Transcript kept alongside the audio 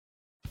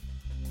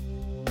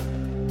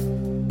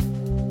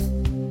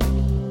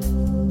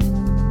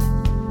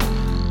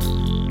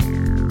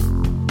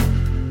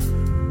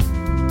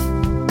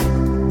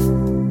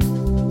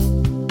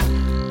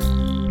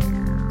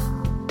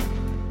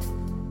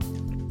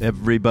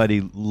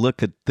Everybody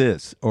look at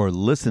this or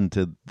listen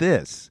to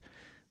this.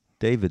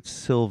 David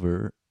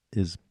Silver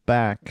is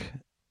back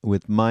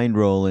with Mind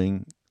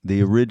Rolling,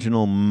 the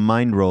original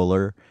Mind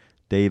Roller.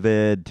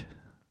 David.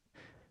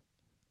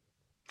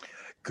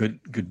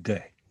 Good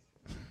day.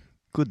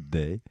 Good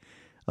day.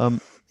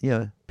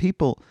 Yeah,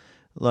 people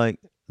like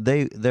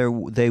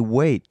they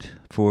wait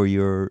for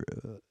your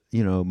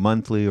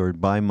monthly or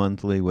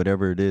bi-monthly,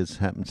 whatever it is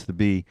happens to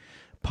be,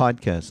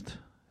 podcast.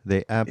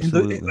 They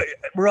absolutely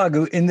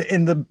Raghu,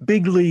 in the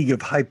big league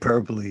of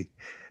hyperbole,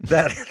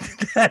 that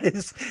that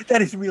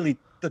is really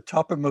the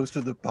toppermost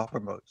of the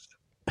toppermost.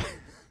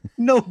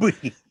 no.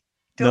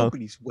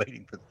 Nobody's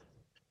waiting for that.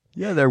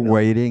 Yeah, they're No.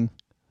 waiting.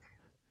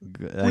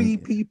 Three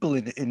people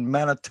in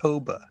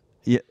Manitoba.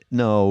 Yeah,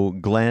 no,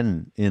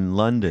 Glenn in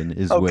London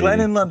is waiting. Glenn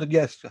in London,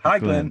 yes. Hi,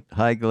 Glenn.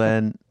 Hi,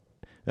 Glenn.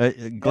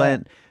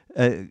 Glenn.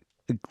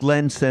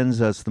 Glenn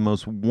sends us the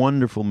most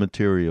wonderful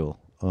material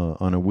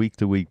on a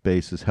week-to-week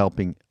basis,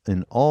 helping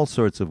in all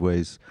sorts of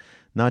ways,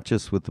 not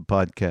just with the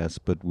podcast,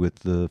 but with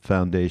the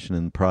foundation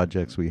and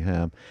projects we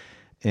have.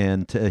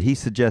 And he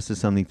suggested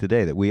something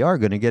today that we are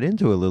going to get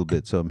into a little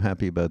bit, so I'm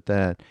happy about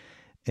that.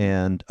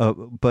 And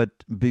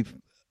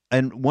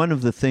and one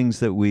of the things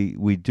that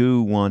we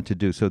do want to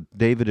do, so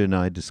David and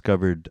I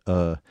discovered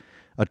a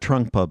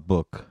Trungpa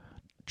book,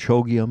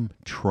 Chogyam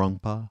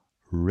Trungpa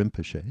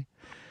Rinpoche,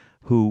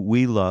 who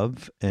we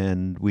love,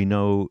 and we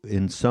know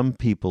in some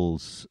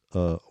people's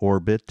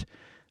orbits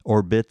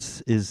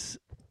is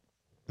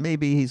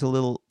maybe he's a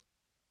little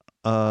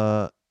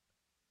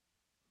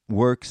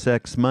work,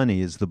 sex,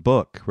 money is the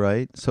book,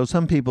 right? So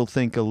some people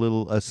think a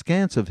little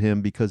askance of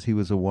him because he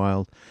was a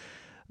wild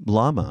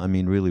Lama. I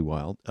mean, really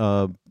wild.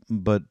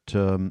 But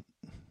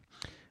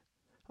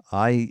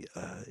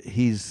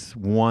he's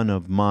one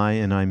of my,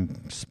 and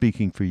I'm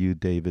speaking for you,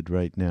 David,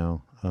 right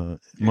now,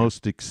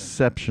 most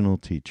exceptional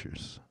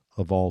teachers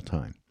of all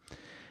time.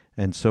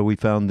 And so we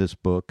found this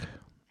book.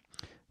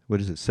 What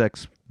is it?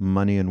 Sex,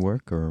 Money, and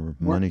Work, or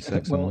Money,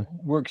 Sex, and Work?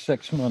 Work,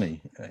 Sex,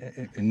 Money,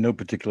 in no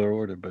particular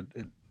order, but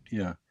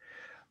yeah.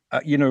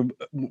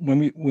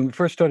 When we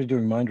first started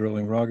doing mind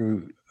rolling,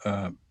 Raghu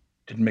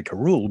didn't make a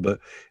rule, but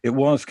it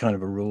was kind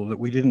of a rule that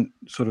we didn't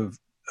sort of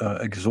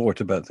exhort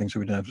about things that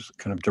we didn't have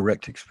kind of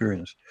direct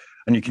experience.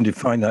 And you can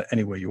define that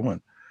any way you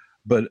want.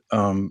 But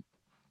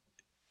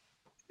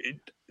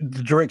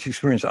the direct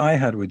experience I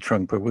had with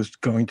Trungpa was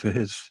going to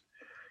his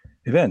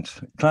events,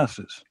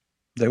 classes.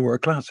 They were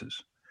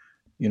classes.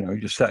 You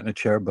just sat in a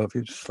chair above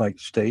you, just like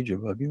stage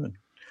above you,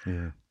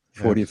 and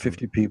 40 or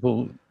 50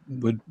 people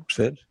would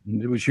sit.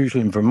 And it was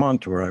usually in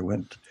Vermont where I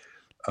went.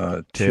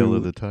 Tail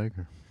of the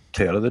Tiger.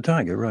 Tail of the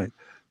Tiger, right.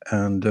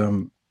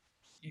 And,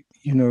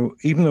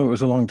 even though it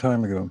was a long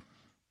time ago,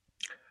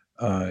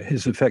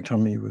 his effect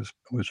on me was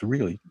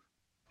really,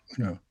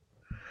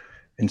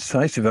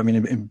 incisive. I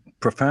mean,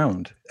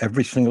 profound.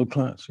 Every single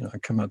class. I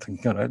come out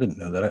thinking, God, I didn't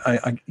know that.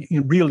 I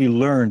really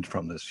learned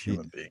from this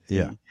human being.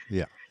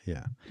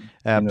 Yeah,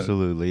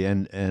 absolutely.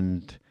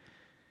 And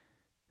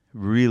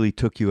really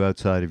took you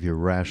outside of your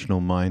rational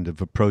mind of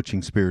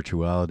approaching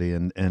spirituality.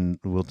 And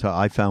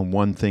I found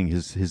one thing,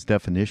 his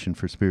definition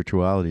for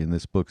spirituality in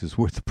this book is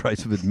worth the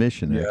price of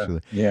admission,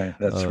 actually. Yeah,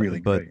 that's really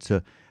great.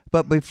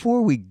 But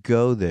before we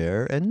go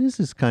there, and this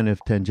is kind of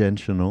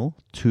tangential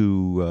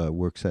to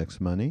Work,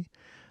 Sex, Money,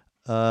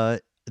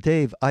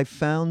 Dave, I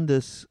found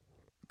this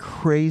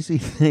crazy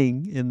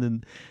thing in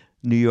the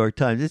New York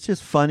Times. It's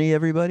just funny,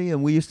 everybody.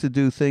 And we used to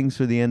do things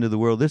for the end of the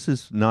world. This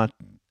is not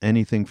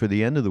anything for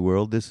the end of the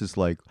world. This is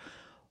like,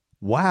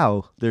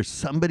 wow, there's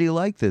somebody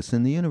like this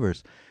in the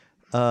universe.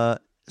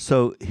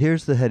 So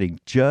here's the heading: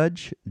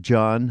 Judge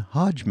John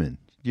Hodgman.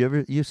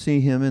 You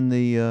see him in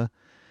the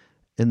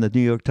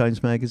New York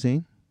Times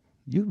Magazine?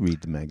 You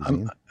read the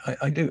magazine.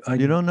 I do.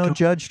 You don't know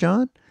Judge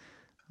John?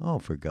 Oh,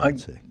 for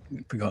God's sake!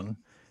 Forgotten.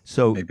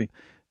 So maybe.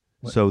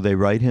 So they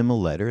write him a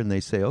letter and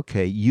they say,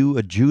 okay, you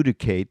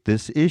adjudicate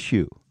this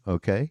issue,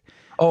 okay?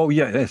 Oh,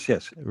 yes.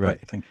 Right.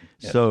 Thank you.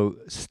 Yes. So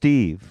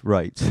Steve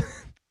writes,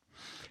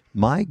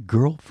 my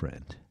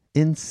girlfriend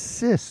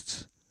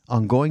insists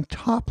on going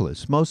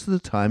topless most of the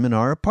time in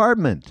our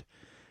apartment.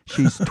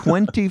 She's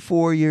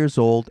 24 years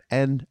old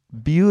and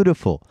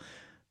beautiful,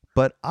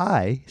 but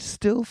I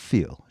still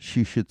feel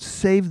she should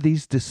save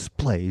these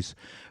displays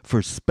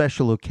for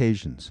special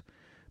occasions.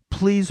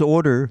 Please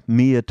order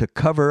Mia to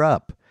cover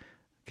up.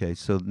 Okay,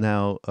 so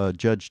now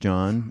Judge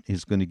John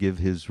is going to give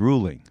his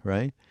ruling,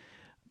 right?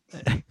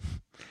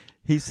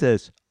 He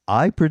says,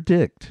 I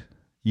predict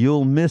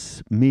you'll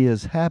miss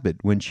Mia's habit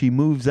when she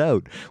moves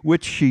out,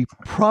 which she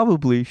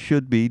probably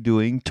should be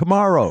doing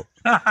tomorrow.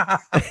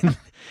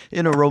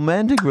 In a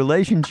romantic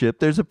relationship,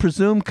 there's a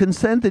presumed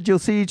consent that you'll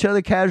see each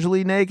other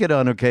casually naked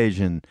on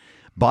occasion.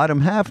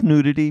 Bottom half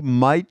nudity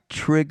might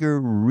trigger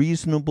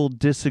reasonable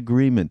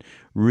disagreement.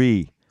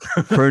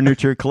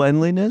 Furniture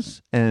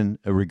cleanliness, and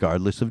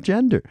regardless of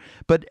gender.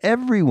 But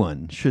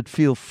everyone should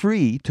feel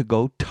free to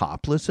go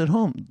topless at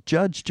home.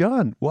 Judge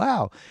John,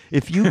 wow.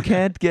 If you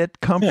can't get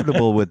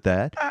comfortable with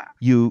that,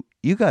 you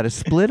got to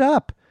split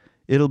up.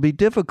 It'll be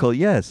difficult,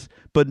 yes,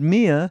 but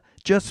Mia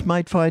just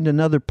might find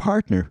another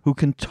partner who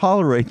can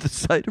tolerate the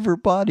sight of her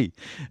body,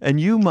 and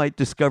you might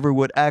discover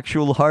what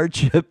actual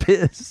hardship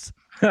is.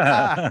 Is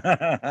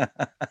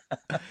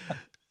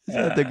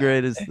that the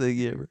greatest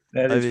thing ever?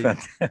 That I is mean,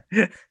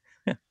 fantastic.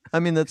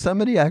 that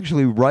somebody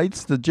actually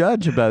writes the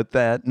judge about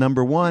that,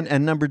 number one,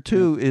 and number Yeah,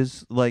 two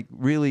is like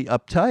really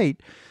uptight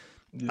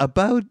yeah,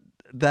 about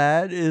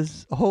that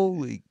is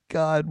holy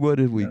God, what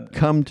did we yeah.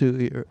 come to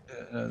here?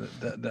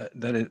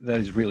 That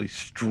is really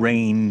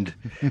strained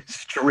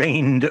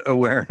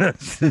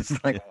awareness.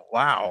 It's like,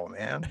 wow,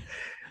 man.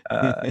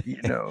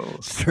 You know,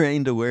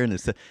 Strained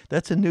awareness.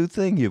 That's a new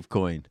thing you've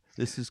coined.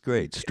 This is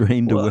great.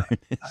 Strained well,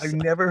 awareness. I've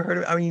never heard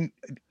of. I mean,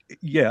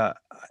 yeah,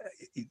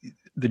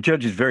 the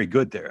judge is very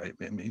good there. I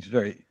mean, he's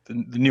very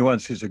the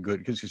nuances are good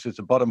because he says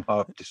the bottom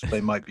half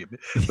display might be a bit,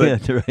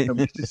 but Yeah, right.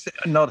 it's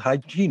not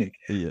hygienic.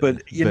 Yeah,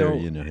 But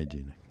very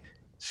hygienic.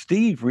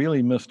 Steve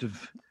really must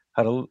have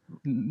had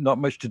not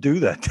much to do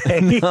that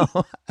day. No.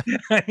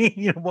 I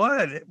mean,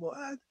 what?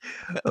 What?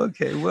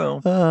 Okay,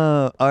 well,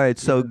 All right.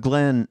 So yeah.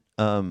 Glenn,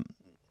 and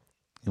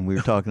we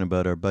were talking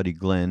about our buddy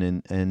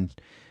Glenn, and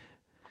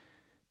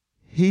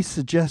he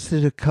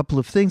suggested a couple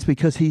of things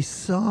because he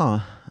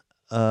saw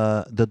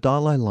the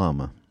Dalai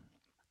Lama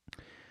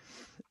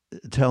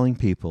telling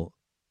people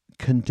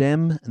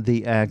condemn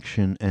the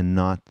action and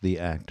not the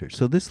actor.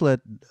 So this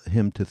led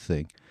him to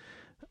think,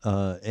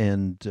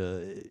 and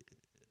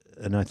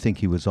I think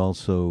he was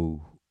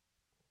also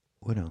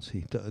what else?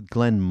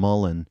 Glenn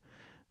Mullen.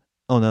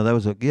 Oh no,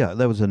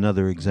 that was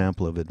another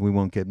example of it. We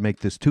won't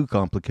make this too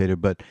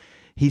complicated, but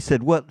he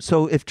said, "Well,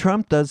 so if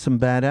Trump does some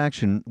bad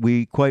action,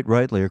 we quite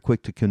rightly are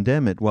quick to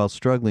condemn it while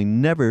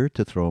struggling never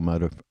to throw him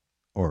out of,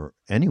 or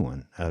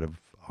anyone out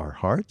of our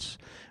hearts.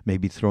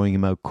 Maybe throwing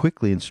him out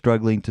quickly and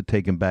struggling to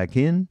take him back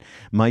in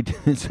might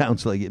it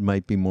sounds like it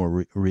might be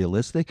more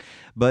realistic.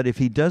 But if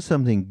he does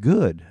something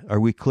good, are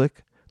we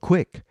quick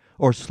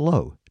or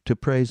slow to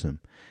praise him?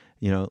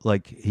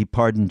 Like he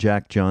pardoned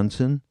Jack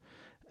Johnson."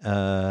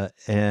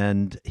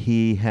 And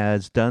he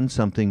has done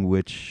something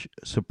which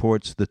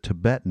supports the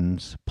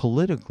Tibetans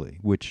politically,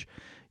 which,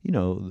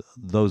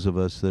 those of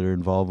us that are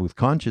involved with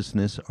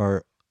consciousness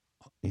are,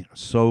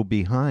 so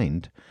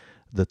behind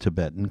the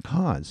Tibetan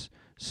cause.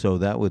 So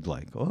that would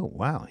oh,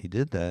 wow, he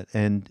did that.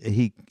 And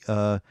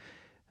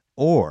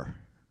or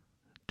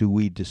do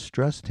we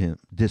distrust him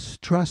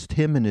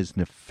and his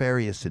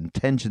nefarious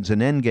intentions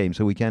and endgame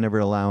so we can't ever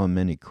allow him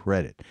any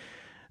credit?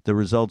 The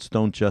results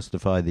don't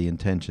justify the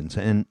intentions.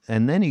 And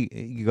then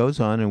he goes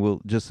on, and we'll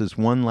just this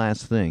one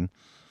last thing.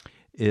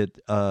 It's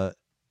a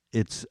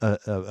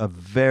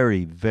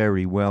very,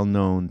 very well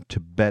known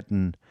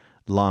Tibetan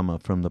Lama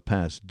from the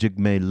past,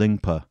 Jigme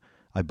Lingpa.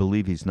 I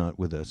believe he's not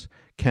with us.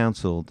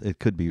 Counseled, it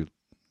could be,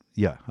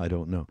 yeah, I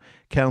don't know.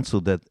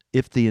 Counseled that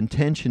if the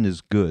intention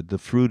is good, the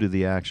fruit of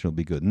the action will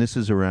be good. And this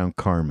is around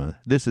karma.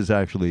 This is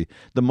actually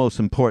the most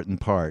important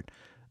part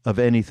of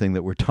anything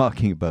that we're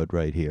talking about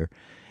right here.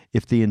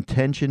 If the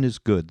intention is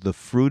good, the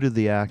fruit of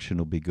the action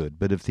will be good.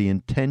 But if the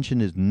intention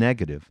is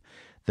negative,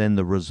 then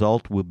the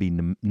result will be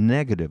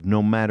negative,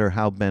 no matter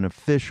how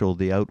beneficial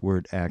the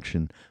outward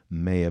action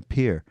may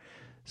appear.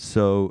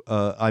 So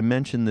I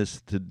mentioned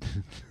this to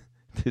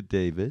to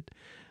David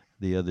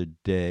the other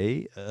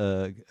day.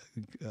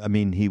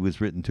 He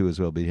was written to as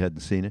well, but he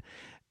hadn't seen it.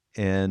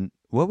 And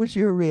what was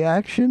your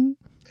reaction?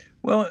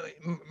 Well,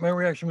 my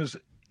reaction was,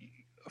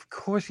 of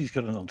course he's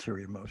got an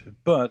ulterior motive,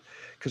 but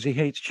because he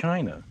hates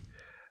China.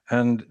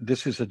 And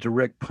this is a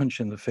direct punch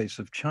in the face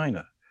of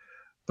China.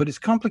 But it's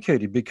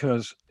complicated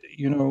because,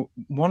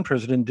 one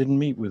president didn't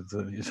meet with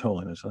His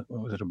Holiness.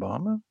 Was it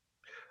Obama?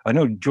 I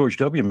know George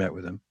W. met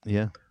with him.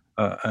 Yeah.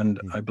 And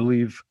I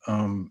believe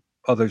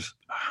others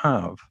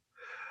have.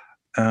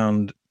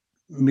 And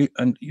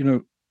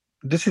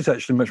this is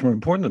actually much more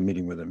important than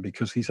meeting with him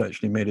because he's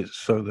actually made it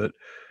so that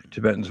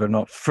Tibetans are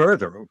not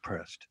further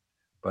oppressed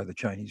by the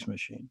Chinese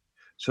machine.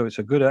 So it's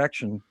a good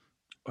action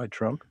by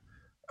Trump.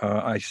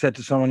 I said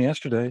to someone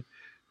yesterday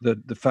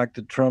that the fact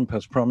that Trump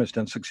has promised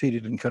and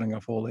succeeded in cutting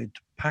off all aid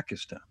to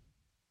Pakistan.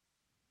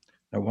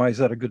 Now, why is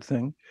that a good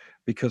thing?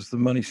 Because the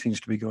money seems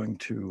to be going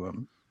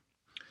to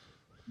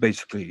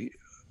basically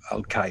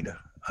Al-Qaeda,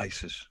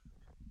 ISIS,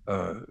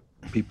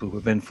 people who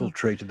have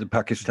infiltrated the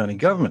Pakistani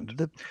government.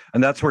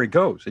 And that's where it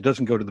goes. It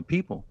doesn't go to the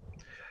people.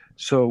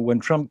 So when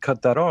Trump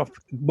cut that off,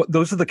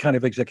 those are the kind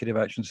of executive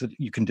actions that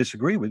you can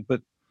disagree with,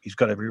 but he's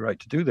got every right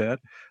to do that.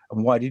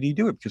 And why did he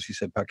do it? Because he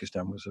said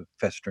Pakistan was a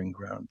festering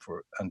ground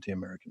for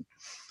anti-American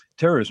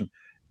terrorism.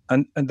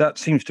 And that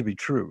seems to be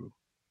true,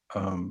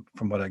 from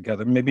what I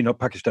gather. Maybe not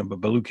Pakistan, but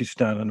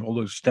Baluchistan and all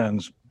those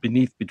stands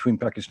between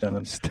Pakistan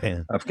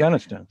and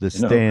Afghanistan. The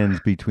stands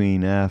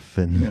between Af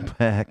and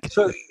Pak.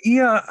 So,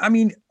 yeah,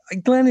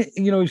 Glenn,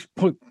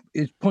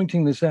 is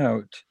pointing this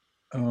out,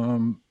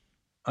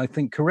 I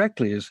think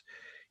correctly, is,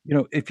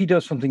 if he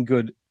does something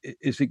good,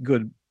 is it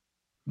good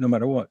no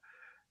matter what?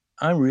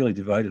 I'm really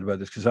divided about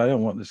this because I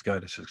don't want this guy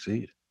to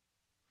succeed.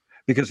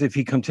 Because if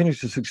he continues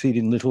to succeed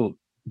in little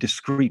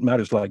discrete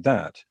matters like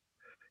that,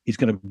 he's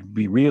going to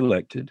be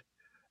reelected.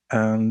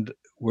 and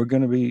we're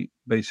going to be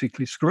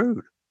basically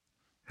screwed.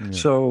 Yeah.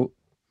 So,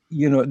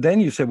 then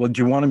you say, well,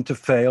 do you want him to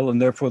fail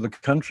and therefore the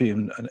country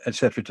and et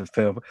cetera to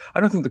fail? I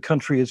don't think the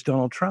country is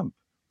Donald Trump.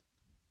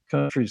 The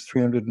country is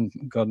 300 and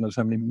God knows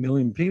how many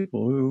million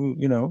people who,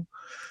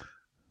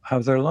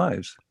 have their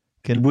lives.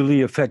 Will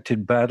he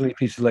affected badly if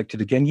he's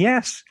elected again?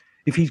 Yes.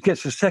 If he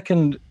gets a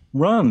second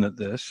run at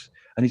this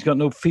and he's got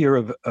no fear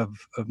of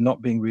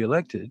not being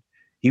reelected,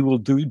 he will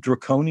do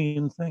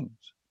draconian things.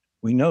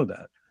 We know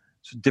that.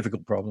 It's a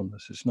difficult problem.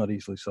 This is not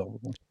easily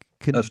solvable.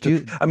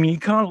 You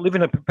can't live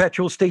in a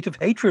perpetual state of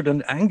hatred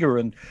and anger.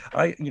 And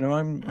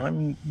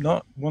I'm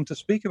not one to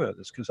speak about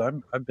this because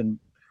I've been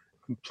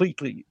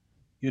completely,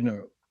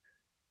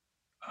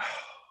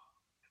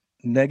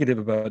 negative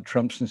about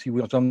Trump since he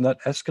was on that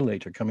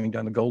escalator coming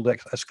down the gold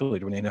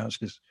escalator when he announced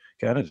his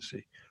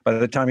candidacy. By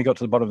the time he got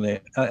to the bottom of the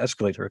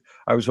escalator,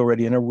 I was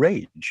already in a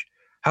rage.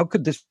 How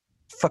could this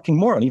fucking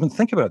moron even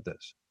think about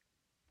this?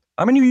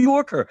 I'm a New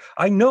Yorker.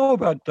 I know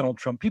about Donald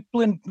Trump.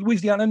 People in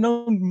Louisiana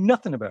know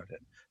nothing about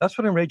it. That's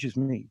what enrages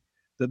me.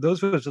 That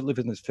those of us that live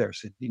in this fair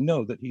city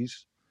know that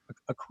he's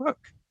a crook.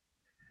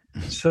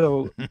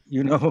 So,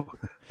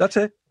 that's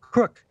it.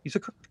 Crook. He's a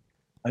crook.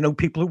 I know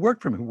people who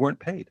worked for him who weren't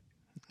paid.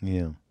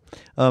 Yeah.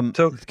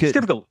 So it's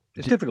difficult.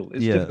 It's difficult.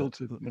 It's difficult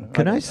to.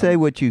 Can I say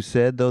what you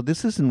said though?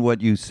 This isn't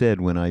what you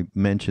said when I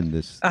mentioned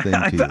this thing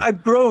to you.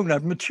 I've grown.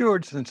 I've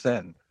matured since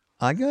then.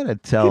 I gotta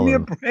tell Give me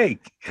him. a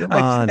break. Come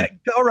on.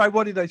 All right.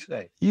 What did I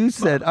say? You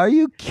said, "Are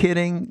you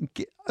kidding?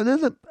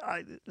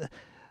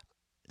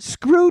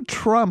 Screw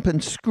Trump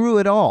and screw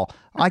it all.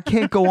 I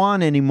can't go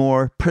on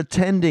anymore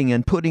pretending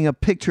and putting a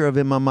picture of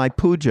him on my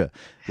puja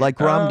like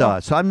Ram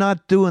Dass. I'm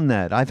not doing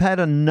that. I've had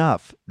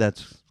enough."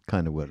 That's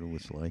kind of what it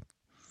was like.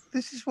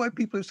 This is why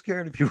people are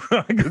scared of you,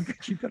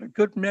 because you've got a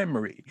good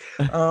memory.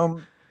 Well,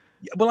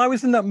 I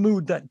was in that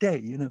mood that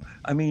day,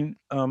 I'm in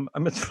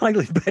a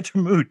slightly better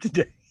mood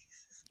today.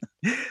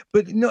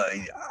 But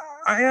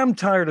I am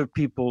tired of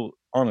people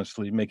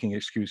honestly making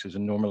excuses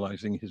and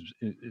normalizing his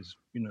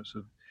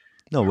sort of.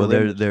 No, well,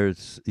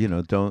 there's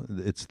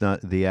don't. It's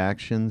not the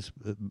actions.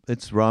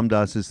 It's Ram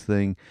Dass's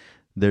thing.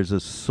 There's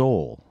a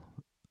soul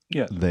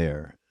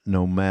there,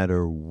 no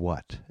matter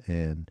what,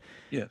 and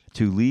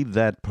to leave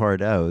that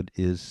part out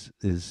is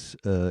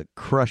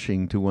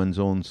crushing to one's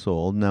own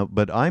soul. Now,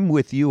 but I'm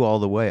with you all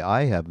the way.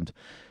 I haven't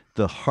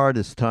the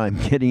hardest time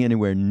getting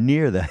anywhere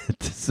near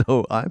that.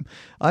 So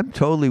I'm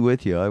totally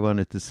with you. I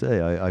wanted to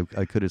say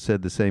I could have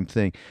said the same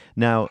thing.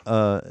 Now,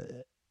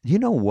 you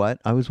know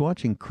what? I was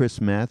watching Chris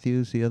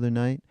Matthews the other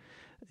night,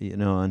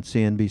 on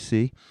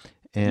CNBC,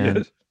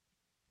 and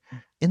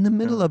in the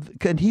middle of,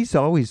 and he's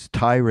always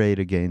tirade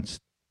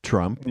against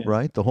Trump,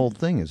 right? The whole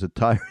thing is a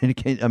tirade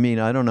against. I mean,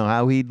 I don't know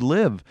how he'd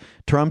live.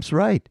 Trump's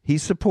right.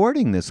 He's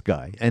supporting this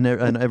guy and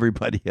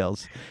everybody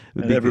else.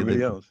 And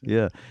everybody else.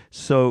 Yeah.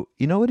 So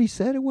you know what he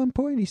said at one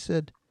point? He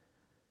said,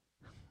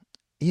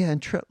 "Yeah,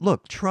 and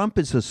look, Trump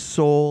is a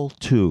soul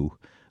too.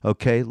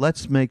 Okay,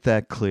 let's make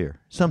that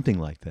clear. Something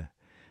like that."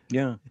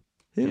 Yeah.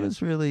 It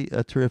was really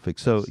terrific.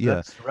 So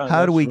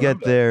how do we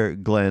get there,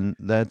 Glenn?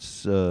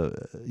 That's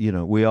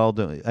we all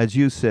don't. As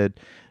you said,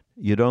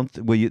 you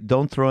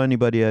don't throw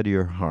anybody out of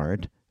your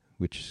heart,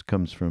 which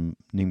comes from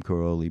Neem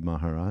Karoli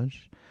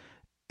Maharaj,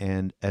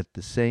 and at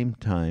the same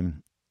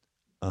time,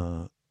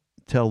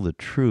 tell the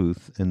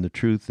truth. And the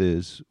truth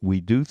is, we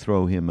do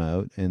throw him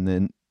out, and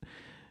then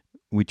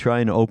we try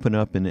and open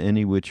up in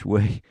any which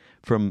way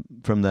from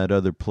that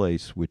other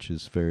place, which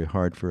is very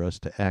hard for us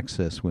to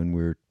access when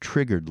we're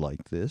triggered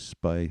like this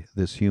by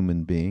this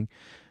human being.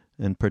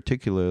 And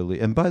particularly,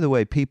 and by the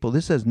way, people,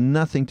 this has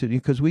nothing to do,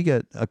 because we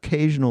get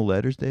occasional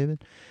letters,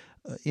 David.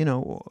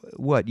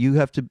 What you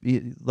have to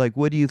be like?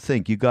 What do you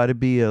think? You got to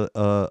be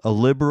a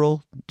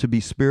liberal to be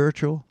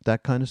spiritual,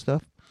 that kind of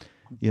stuff,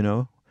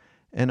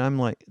 And I'm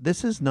like,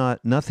 this is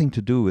nothing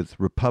to do with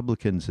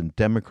Republicans and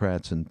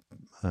Democrats and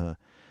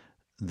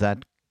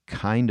that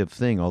kind of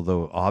thing,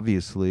 although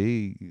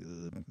obviously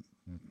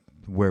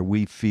where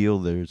we feel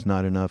there's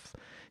not enough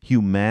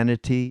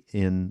humanity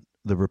in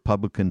the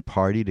Republican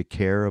Party to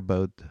care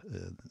about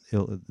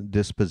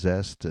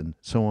dispossessed and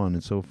so on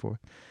and so forth.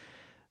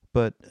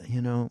 But,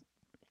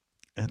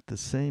 at the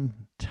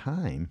same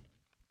time,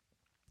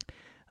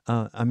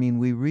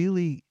 we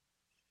really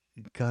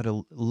got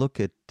to look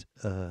at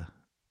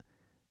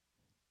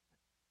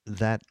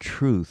that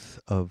truth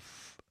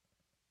of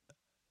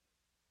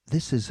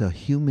this is a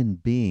human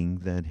being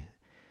that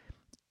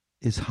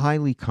is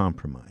highly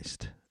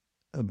compromised.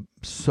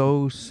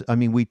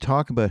 We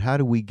talk about how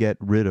do we get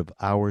rid of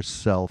our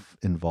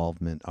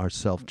self-involvement, our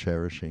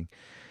self-cherishing.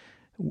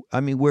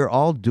 We're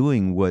all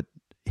doing what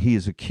he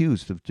is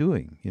accused of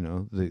doing,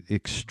 the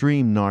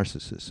extreme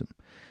narcissism.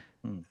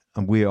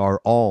 And we are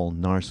all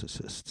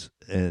narcissists.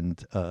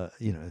 And,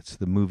 it's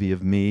the movie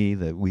of me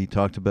that we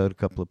talked about a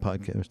couple of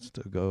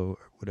podcasts ago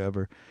or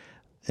whatever.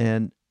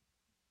 And,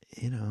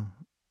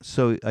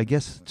 so I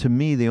guess to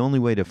me, the only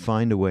way to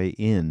find a way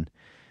in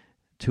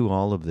to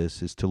all of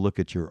this is to look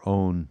at your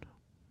own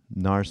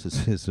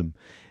narcissism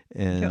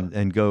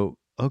and go,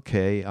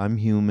 okay, I'm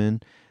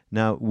human.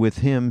 Now, with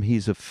him,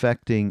 he's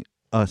affecting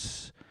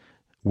us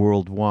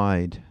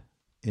worldwide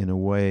in a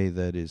way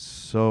that is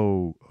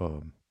so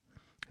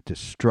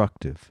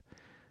destructive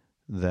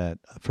that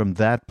from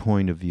that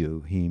point of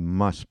view, he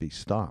must be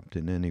stopped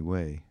in any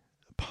way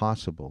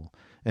possible.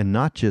 And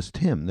not just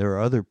him. There are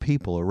other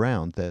people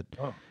around that,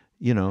 Oh,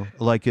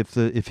 like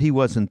if he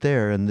wasn't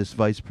there and this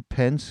Vice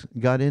Pence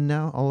got in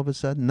now, all of a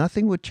sudden,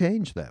 nothing would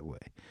change that way.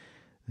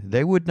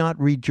 They would not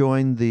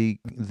rejoin the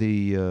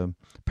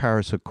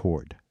Paris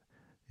Accord,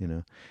 you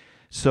know.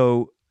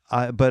 So,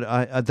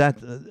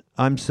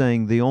 I'm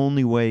saying the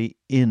only way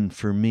in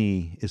for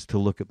me is to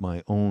look at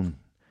my own mm.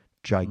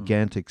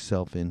 gigantic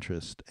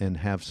self-interest and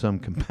have some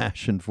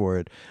compassion for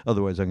it.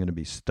 Otherwise, I'm going to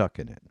be stuck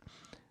in it.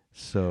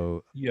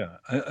 So, Yeah.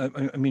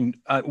 I mean,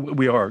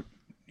 we are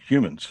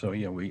humans, so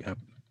yeah, we have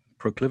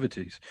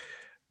proclivities.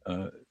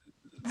 Uh,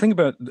 think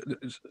about,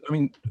 I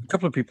mean, a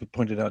couple of people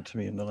pointed out to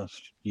me in the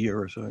last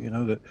year or so,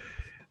 that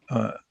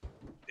uh,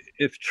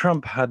 if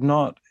Trump had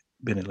not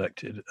been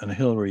elected and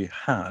Hillary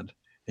had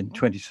in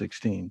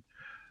 2016,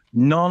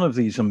 none of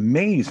these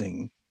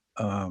amazing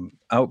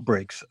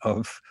outbreaks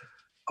of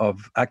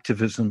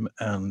activism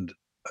and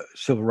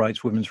civil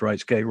rights, women's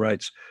rights, gay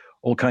rights,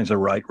 all kinds of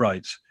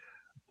rights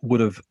would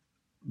have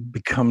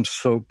become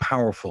so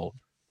powerful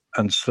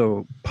and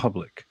so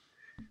public.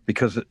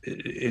 Because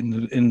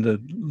in the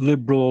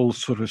liberal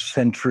sort of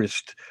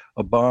centrist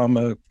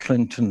Obama,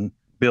 Clinton,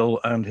 Bill,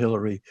 and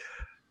Hillary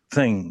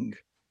thing,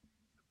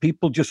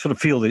 people just sort of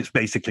feel that it's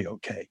basically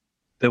okay.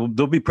 They'll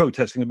be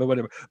protesting about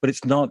whatever, but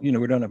it's not. We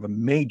don't have a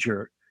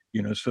major,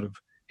 sort of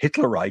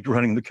Hitlerite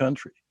running the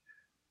country.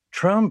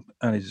 Trump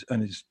and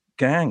his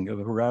gang have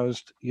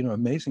aroused,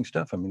 amazing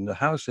stuff. I mean, the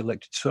House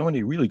elected so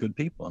many really good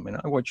people. I mean,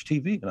 I watch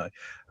TV and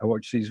I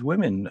watch these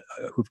women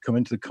who've come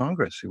into the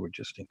Congress who are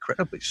just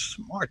incredibly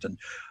smart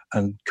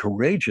and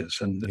courageous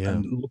yeah.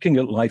 and looking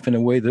at life in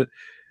a way that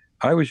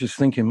I was just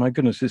thinking, my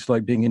goodness, it's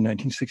like being in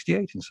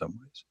 1968 in some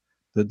ways.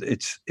 That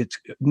it's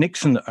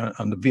Nixon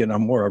and the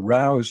Vietnam War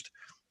aroused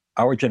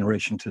our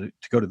generation to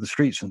go to the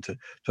streets and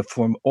to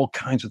form all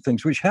kinds of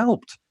things, which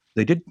helped.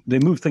 They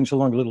moved things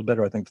along a little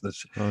better, I think, for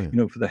this, Oh,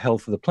 yeah. for the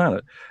health of the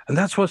planet. And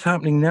that's what's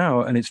happening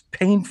now, and it's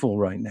painful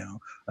right now.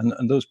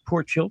 And those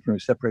poor children who are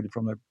separated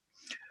from their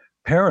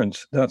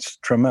parents, that's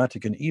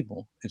traumatic and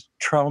evil. It's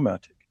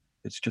traumatic.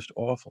 It's just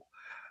awful.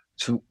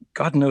 So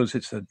God knows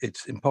it's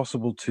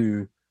impossible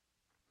to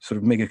sort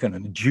of make a kind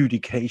of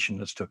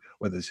adjudication as to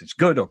whether this is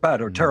good or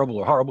bad or Mm. terrible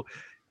or horrible.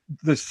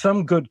 There's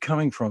some good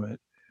coming from it,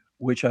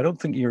 which I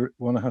don't think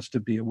one has to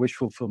be a wish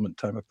fulfillment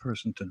type of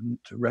person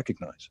to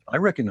recognize. I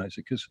recognize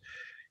it because,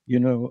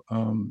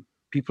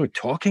 people are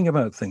talking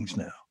about things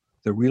now.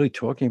 They're really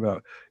talking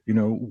about,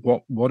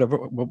 what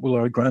will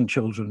our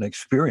grandchildren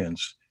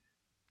experience?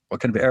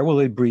 What kind of air will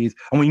they breathe?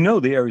 And we know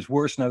the air is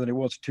worse now than it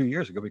was 2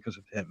 years ago because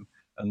of him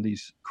and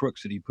these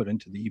crooks that he put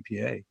into the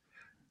EPA.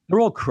 They're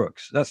all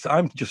crooks.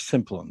 I'm just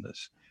simple on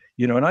this,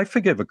 and I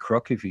forgive a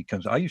crook if he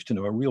comes. I used to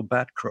know a real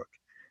bad crook,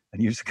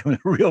 and he used to come in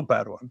a real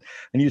bad one,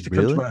 and he used to come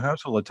to Really? my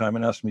house all the time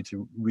and ask me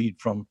to read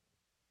from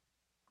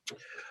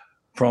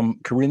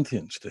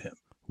Corinthians to him.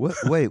 What?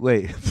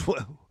 Wait.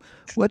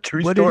 What?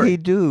 True What did story. he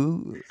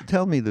do?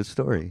 Tell me the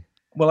story.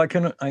 Well, I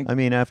can. I I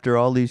mean, after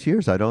all these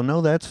years, I don't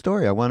know that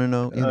story. I want to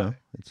know.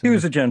 It's He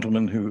was a. a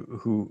gentleman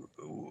who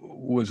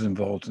was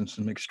involved in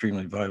some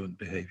extremely violent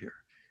behavior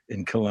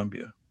in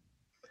Colombia,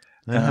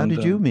 And how and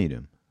did you meet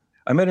him?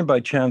 I met him by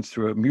chance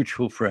through a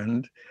mutual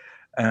friend,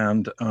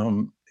 and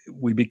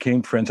we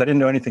became friends. I didn't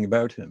know anything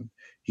about him.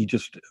 He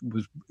just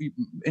was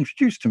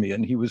introduced to me,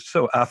 and he was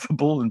so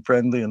affable and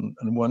friendly and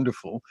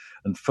wonderful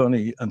and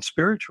funny and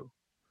spiritual.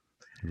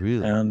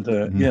 Really? And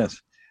Mm.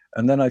 yes,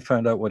 and then I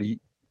found out what he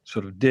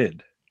sort of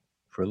did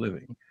for a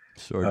living,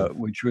 Sort of.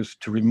 which was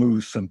to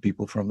remove some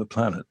people from the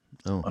planet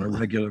Oh, on a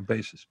regular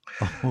basis.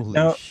 holy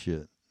Now,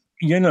 shit!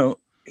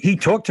 he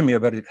talked to me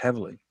about it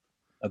heavily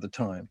at the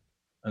time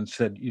and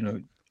said,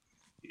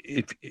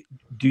 if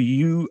do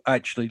you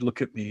actually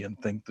look at me and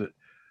think that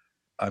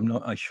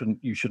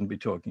you shouldn't be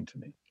talking to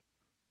me?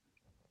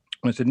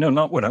 And I said, no,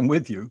 not when I'm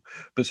with you,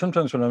 but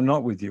sometimes when I'm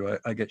not with you,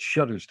 I get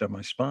shudders down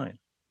my spine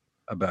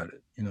about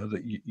it,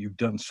 that you've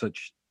done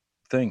such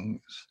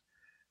things.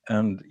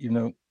 And,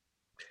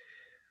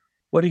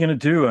 what are you going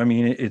to do? I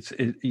mean,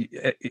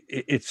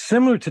 it's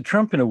similar to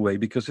Trump in a way,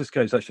 because this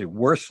guy's actually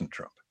worse than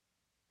Trump,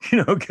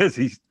 because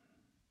he's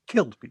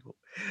killed people.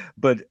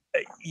 But,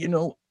 he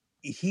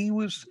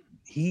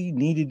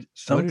needed What did?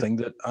 something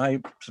that I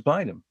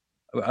supplied him.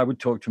 I would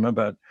talk to him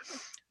about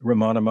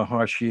Ramana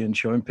Maharshi and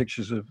show him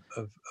pictures of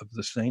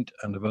the saint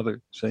and of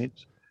other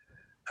saints.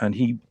 And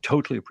he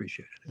totally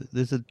appreciated it.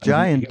 There's a And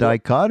giant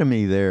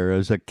dichotomy there.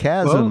 There's a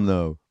chasm, well,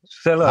 though.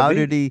 c'est la How vie.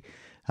 did he?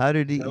 How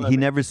did C'est he? la He vie.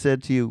 never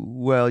said to you,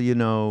 "Well,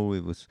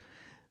 it was.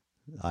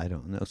 I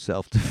don't know,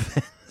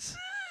 self-defense."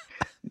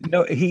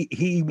 No,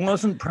 he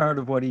wasn't proud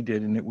of what he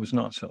did, and it was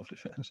not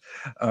self-defense.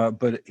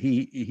 But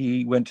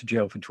he went to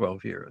jail for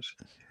 12 years,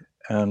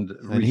 and And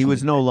he recently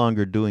was no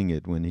longer doing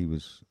it when he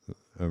was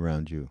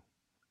around you.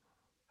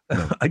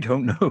 No. I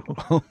don't know.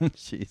 Oh,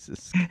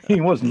 Jesus. He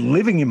wasn't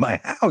living in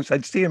my house.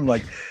 I'd see him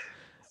like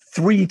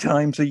 3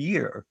 times a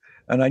year,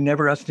 and I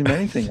never asked him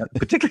anything,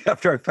 particularly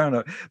after I found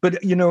out.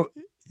 But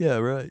Yeah,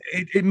 right.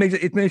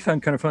 it may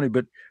sound kind of funny,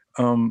 but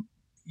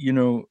you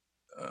know,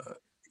 uh,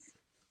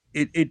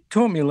 it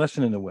taught me a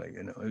lesson in a way.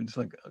 It's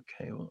like,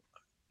 okay, well,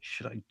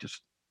 should I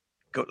just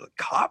go to the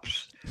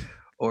cops,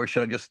 or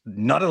should I just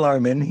not allow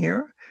him in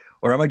here,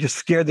 or am I just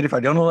scared that if I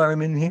don't allow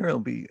him in here, he'll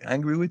be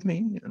angry with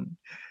me? And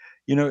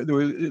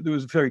there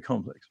was very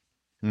complex.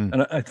 Mm.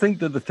 And I think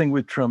that the thing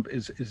with Trump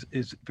is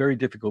very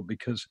difficult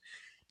because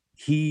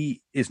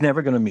he is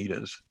never going to meet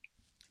us,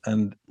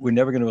 and we're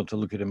never going to be able to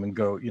look at him and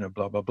go,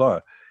 blah blah blah.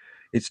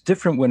 It's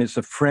different when it's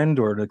a friend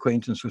or an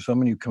acquaintance or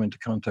someone you come into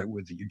contact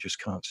with that you just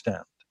can't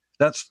stand.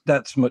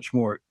 That's much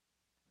more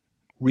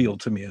real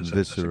to me as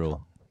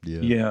visceral.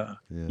 Yeah.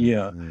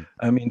 Yeah.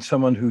 I mean,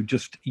 someone who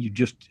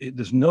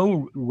there's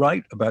no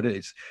right about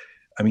it.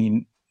 I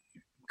mean,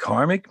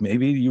 karmic.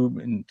 Maybe you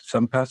in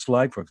some past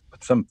life or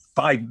some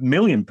 5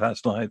 million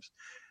past lives,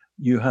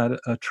 you had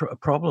a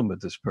problem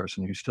with this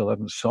person. You still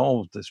haven't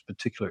solved this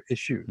particular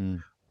issue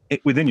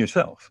within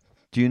yourself.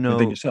 Do you know?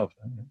 Within yourself.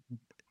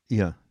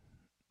 Yeah.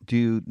 Do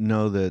you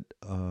know that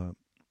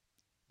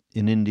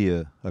in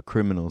India, a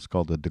criminal is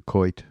called a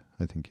dacoit?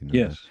 I think you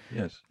know that.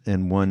 Yes.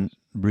 And one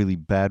really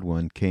bad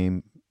one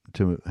came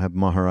to have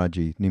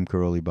Maharaji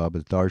Nimkaroli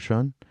Baba's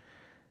darshan,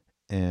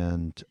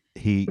 and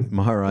he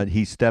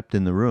stepped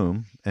in the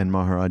room, and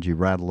Maharaji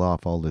rattled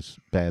off all this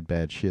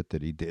bad shit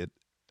that he did.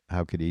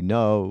 How could he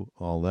know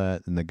all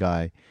that? And the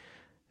guy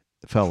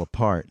fell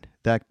apart.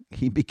 That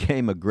he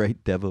became a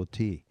great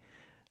devotee.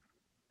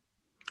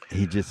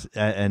 He just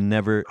and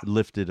never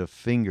lifted a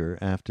finger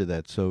after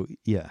that. So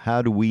yeah,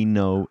 how do we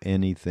know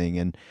anything?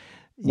 And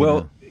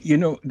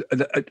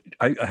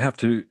I have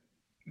to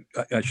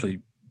actually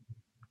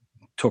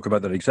talk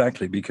about that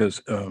exactly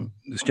because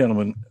this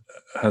gentleman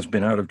has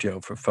been out of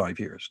jail for 5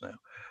 years now,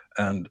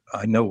 and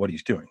I know what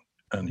he's doing,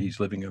 and he's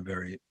living a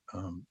very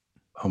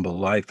humble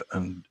life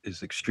and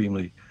is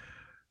extremely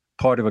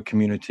part of a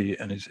community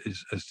and has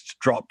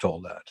dropped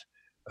all that.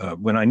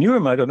 When I knew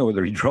him, I don't know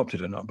whether he dropped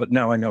it or not, but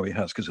now I know he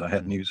has because I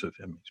had news of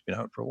him. He's been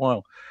out for a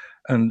while,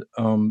 and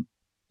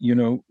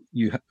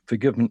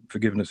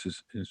forgiveness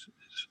is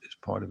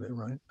part of it,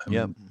 right? I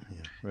mean,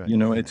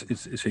 right.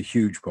 It's a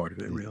huge part of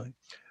it, really.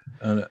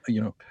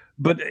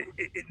 But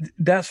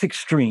that's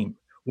extreme.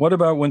 What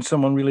about when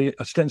someone really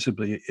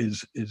ostensibly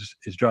is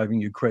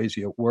driving you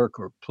crazy at work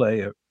or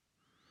play or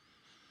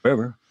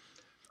wherever?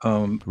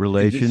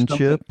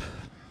 Relationship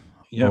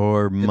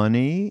or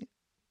money?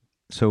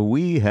 So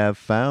we have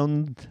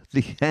found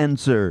the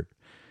answer.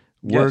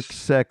 Work,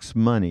 sex,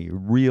 money,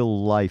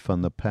 real life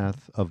on the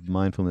path of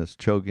mindfulness.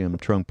 Chogyam,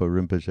 Trungpa,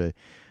 Rinpoche.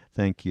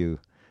 Thank you.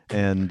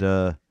 And,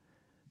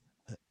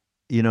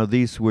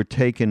 these were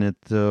taken at,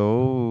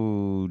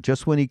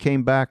 just when he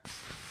came back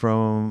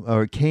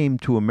came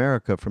to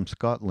America from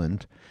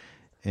Scotland.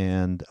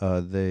 And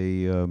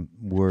they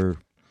were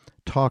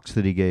talks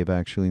that he gave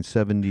actually in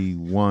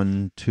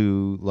 71,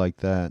 2, like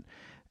that.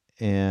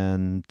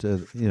 And,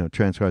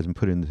 transcribed and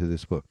put into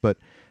this book. But,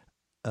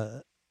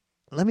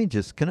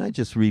 can I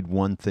just read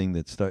one thing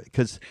that started?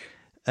 Because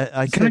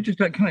can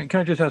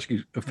I just ask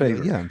you a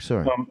favor? Yeah, I'm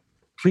sorry.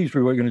 Please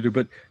read what you're going to do.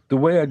 But the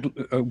way I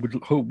would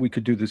hope we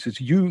could do this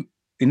is you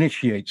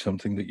initiate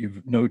something that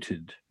you've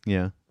noted.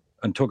 Yeah.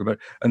 And talk about it.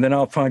 And then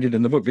I'll find it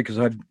in the book because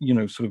I've,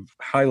 sort of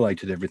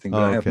highlighted everything,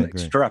 but I haven't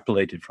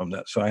extrapolated from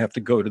that. So I have to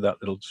go to that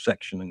little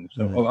section. And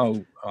so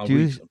I'll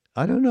read some.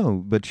 I don't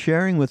know, but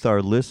sharing with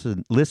our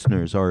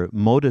listeners our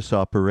modus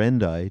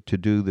operandi to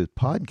do the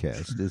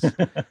podcast is...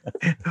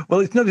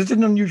 Well, it's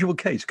an unusual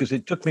case because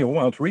it took me a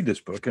while to read this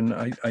book, and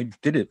I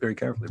did it very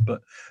carefully,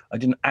 but I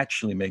didn't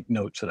actually make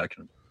notes that I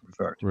can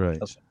refer to.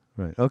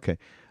 Right. Okay.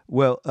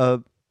 Well,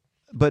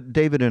 but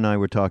David and I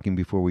were talking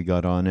before we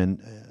got on,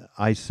 and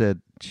I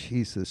said,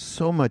 "Geez, there's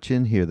so much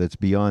in here that's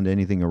beyond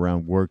anything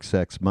around work,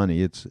 sex,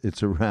 money.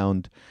 It's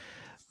around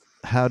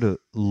how to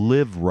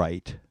live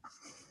right,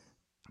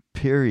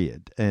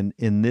 period." And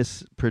in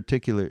this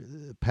particular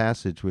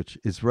passage, which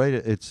is right,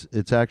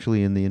 it's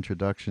actually in the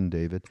introduction,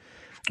 David,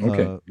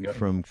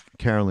 from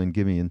Carolyn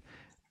Gibeon,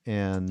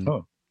 and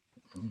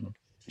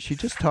she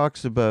just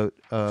talks about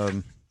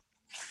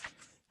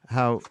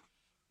how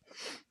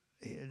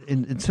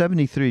in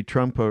 73,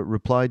 Trungpa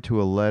replied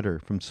to a letter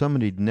from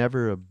someone he'd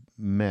never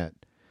met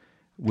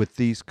with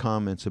these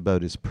comments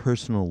about his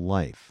personal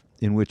life,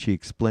 in which he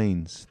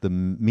explains the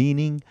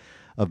meaning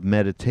of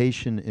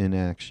meditation in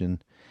action.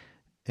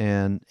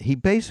 And he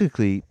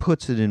basically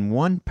puts it in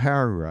one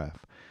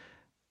paragraph,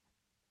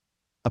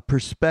 a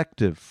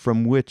perspective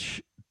from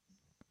which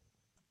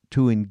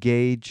to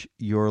engage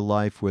your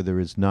life where there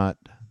is not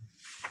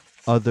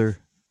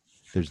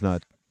there's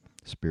not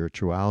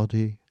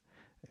spirituality,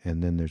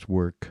 and then there's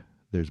work,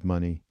 there's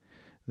money,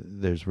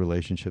 there's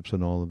relationships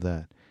and all of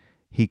that.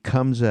 He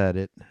comes at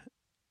it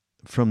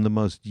from the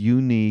most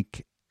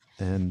unique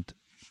and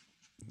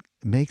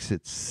makes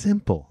it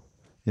simple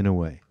in a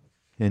way.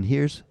 And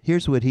here's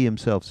what he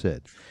himself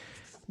said.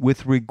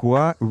 With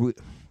regard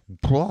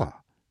blah,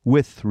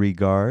 with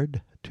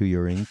regard to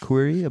your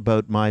inquiry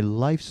about my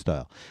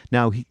lifestyle.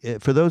 Now,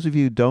 for those of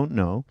you who don't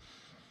know,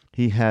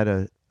 he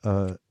had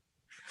a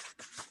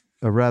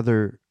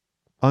rather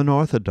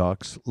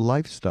unorthodox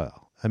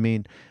lifestyle. I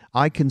mean,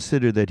 I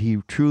consider that he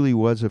truly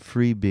was a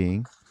free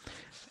being.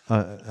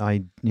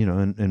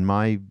 In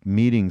my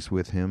meetings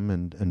with him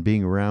and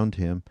being around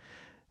him,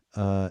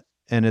 and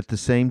at the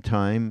same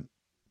time,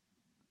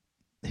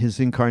 his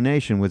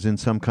incarnation was in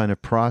some kind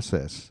of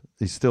process.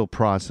 He's still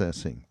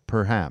processing,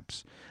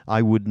 perhaps.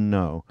 I wouldn't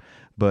know,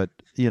 but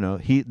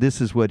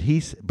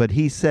but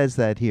he says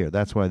that here.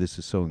 That's why this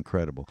is so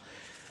incredible.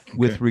 Okay.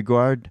 With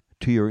regard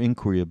to your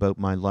inquiry about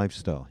my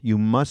lifestyle, you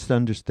must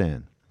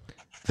understand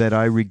that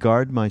I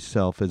regard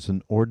myself as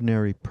an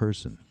ordinary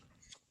person.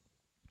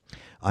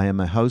 I am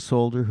a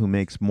householder who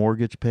makes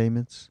mortgage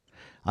payments.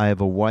 I have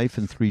a wife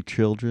and 3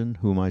 children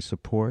whom I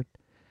support.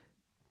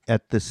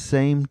 At the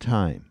same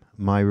time,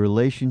 my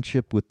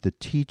relationship with the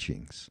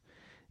teachings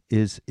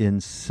is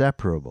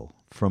inseparable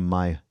from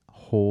my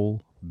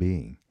whole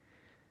being.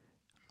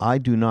 I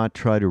do not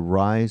try to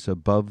rise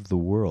above the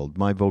world.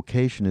 My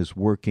vocation is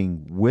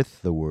working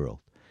with the world.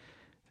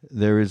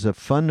 There is a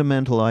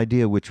fundamental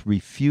idea which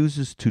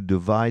refuses to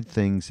divide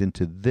things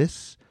into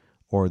this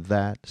or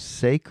that,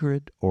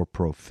 sacred or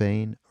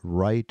profane,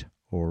 right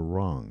or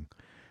wrong.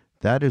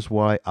 That is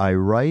why I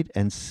write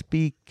and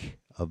speak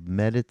of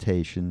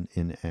meditation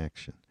in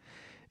action.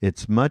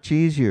 It's much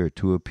easier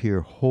to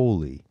appear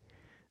holy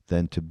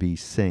than to be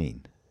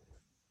sane.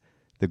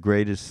 The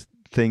greatest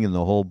thing in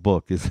the whole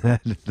book is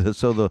that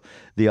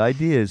the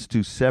idea is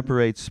to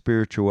separate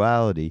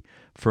spirituality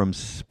from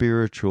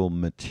spiritual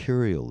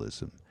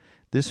materialism.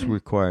 This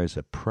requires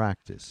a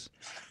practice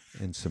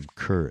and some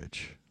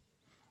courage.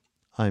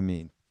 I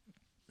mean,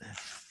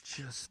 that's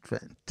just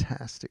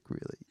fantastic,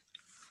 really.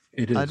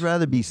 It is. I'd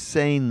rather be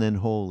sane than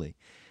holy,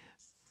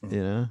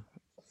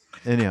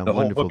 Anyhow,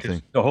 wonderful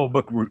thing. The whole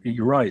book.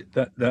 You're right.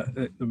 That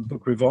the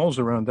book revolves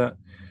around that.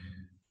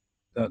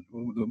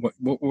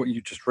 What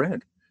you just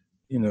read.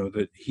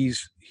 That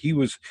he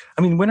was.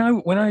 I mean, when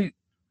I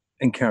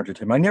encountered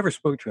him, I never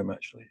spoke to him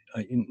actually.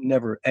 I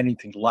never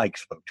anything like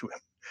spoke to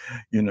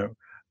him.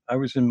 I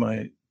was in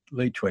my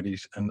late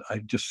 20s and I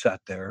just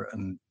sat there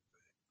and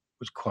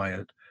was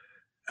quiet,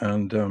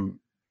 and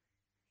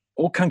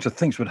all kinds of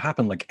things would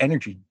happen, like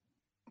energy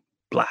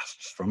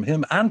blasts from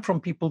him and from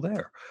people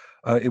there.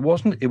 It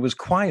was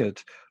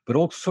quiet, but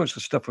all sorts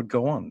of stuff would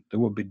go on.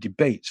 There would be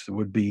debates, there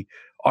would be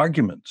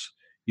arguments,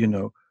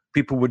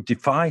 people would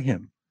defy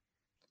him.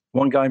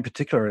 One guy in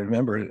particular, I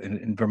remember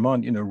in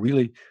Vermont,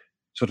 really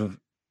sort of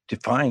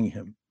defying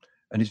him.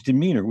 And his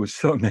demeanor was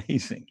so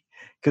amazing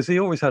because he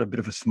always had a bit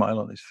of a smile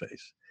on his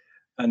face.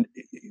 And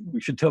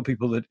we should tell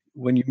people that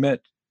when you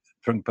met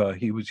Trungpa,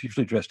 he was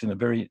usually dressed in a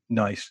very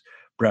nice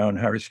brown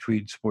Harris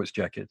tweed sports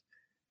jacket,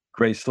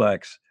 gray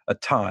slacks, a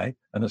tie,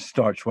 and a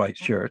starched white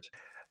shirt,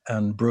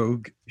 and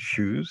brogue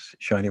shoes,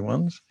 shiny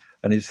ones.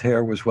 And his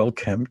hair was well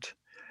kempt,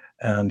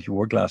 and he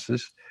wore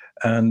glasses.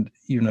 And,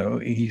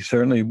 he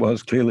certainly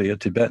was clearly a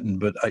Tibetan,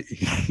 but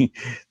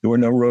there were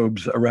no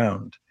robes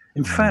around.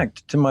 In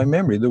fact, to my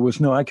memory, there was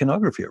no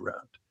iconography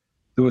around.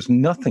 There was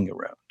nothing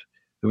around.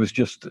 There was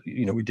just,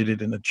 we did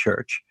it in a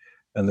church,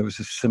 and there was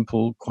a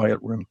simple, quiet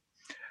room.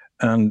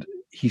 And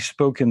he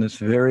spoke in this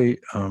very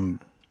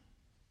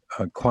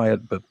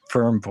quiet but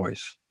firm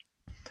voice.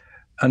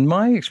 And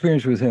my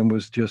experience with him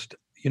was just,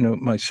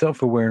 my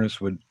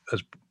self-awareness would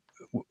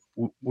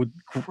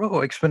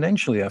grow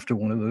exponentially after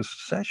one of those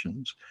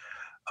sessions.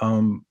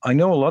 I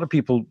know a lot of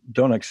people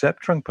don't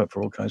accept Trungpa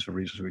for all kinds of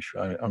reasons, which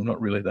I'm not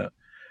really that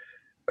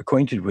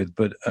acquainted with,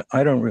 but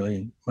I don't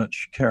really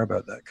much care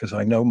about that because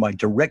I know my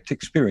direct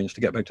experience,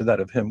 to get back to that,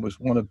 of him was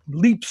one of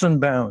leaps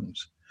and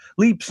bounds.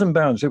 Leaps and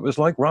bounds. It was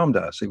like Ram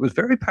Dass. It was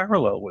very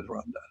parallel with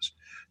Ram Dass,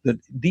 that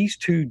these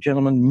two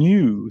gentlemen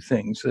knew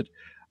things that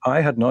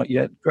I had not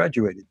yet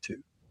graduated to.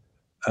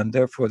 And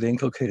therefore, they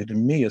inculcated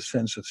in me a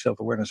sense of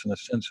self-awareness and a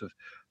sense of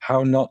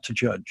how not to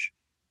judge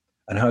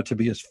and how to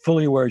be as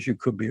fully aware as you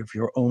could be of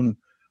your own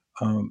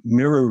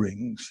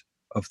mirrorings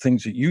of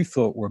things that you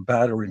thought were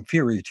bad or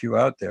inferior to you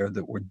out there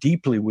that were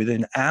deeply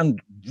within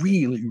and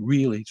really,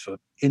 really sort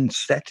of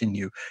inset in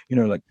you.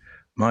 Like,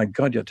 my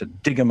God, you had to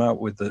dig them out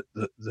with the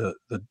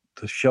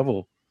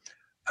shovel.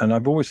 And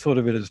I've always thought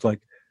of it as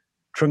like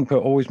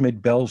Trungpa always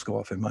made bells go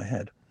off in my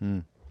head.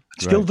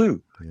 Still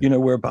do,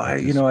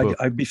 whereby,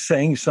 I'd be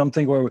saying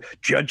something or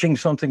judging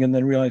something and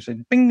then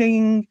realizing, bing,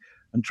 ding.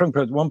 And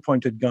Trungpa at one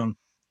point had gone,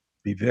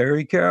 be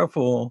very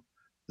careful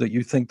that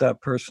you think that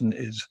person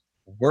is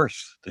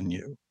worse than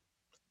you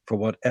for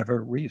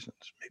whatever reasons.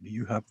 Maybe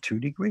you have 2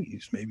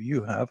 degrees. Maybe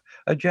you have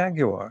a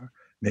Jaguar.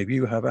 Maybe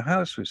you have a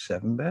house with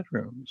 7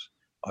 bedrooms.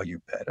 Are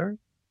you better?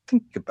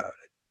 Think about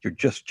it. You're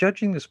just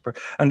judging this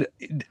person. And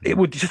it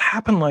would just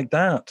happen like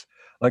that,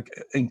 like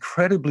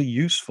incredibly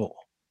useful.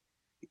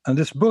 And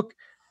this book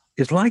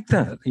is like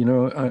that.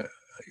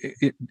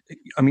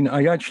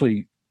 I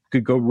actually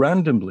could go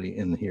randomly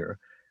in here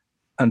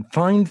and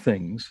find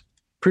things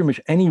pretty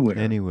much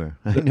anywhere.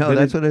 I know,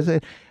 that's what I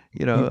said.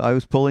 I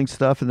was pulling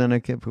stuff, and then I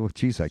kept, well,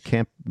 geez, I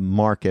can't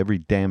mark every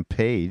damn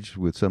page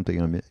with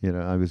something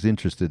I was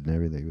interested in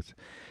everything.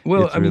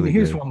 Well, It's I mean, really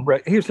here's good.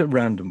 one. Here's a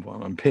random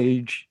one on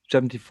page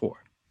 74.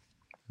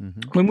 Hmm.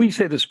 When we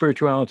say that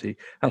spirituality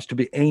has to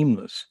be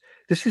aimless,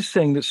 this is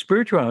saying that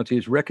spirituality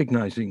is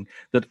recognizing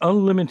that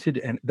unlimited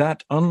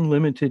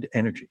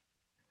energy.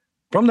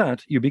 From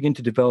that, you begin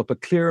to develop a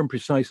clear and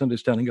precise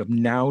understanding of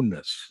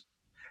nowness.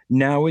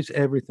 Now is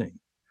everything.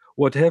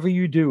 Whatever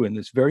you do in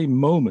this very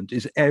moment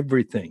is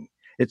everything.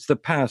 It's the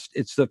past,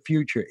 it's the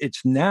future,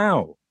 it's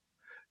now.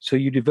 So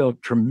you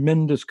develop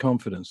tremendous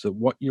confidence that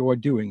what you are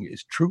doing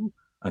is true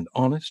and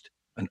honest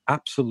and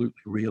absolutely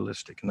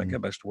realistic. And that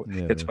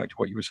gets Yeah, back to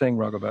what you were saying,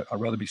 Raghu, about I'd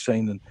rather be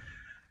sane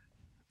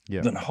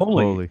yeah, than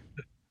holy. holy.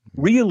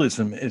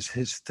 Realism is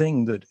his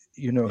thing that,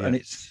 Yeah. and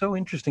it's so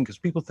interesting because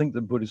people think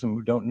that Buddhism,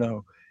 who don't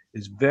know,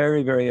 is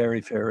very, very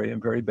airy-fairy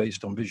and very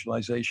based on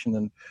visualization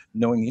and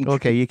knowing Okay,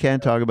 intricate. you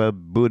can't talk about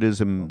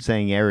Buddhism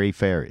saying airy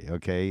fairy.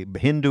 Okay,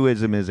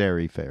 Hinduism is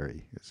airy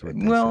fairy. Is what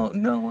they say. Well,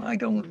 no, I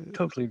don't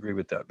totally agree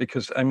with that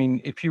because I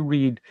mean, if you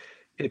read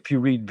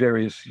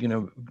various,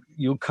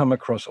 you'll come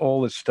across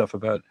all this stuff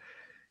about,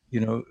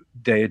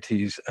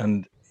 deities,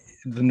 and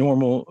the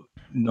normal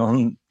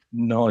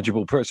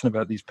non-knowledgeable person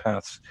about these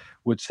paths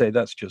would say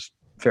that's just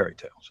fairy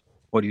tales.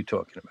 What are you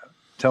talking about?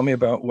 Tell me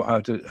about how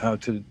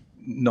to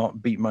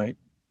not beat my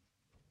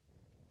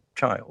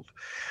child,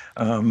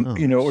 Oh,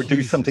 or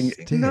do something.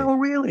 Jesus, Dave. No,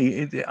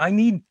 really, I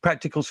need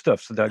practical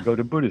stuff, so that I go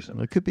to Buddhism.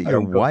 Well, it could be I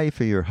your don't go. wife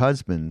or your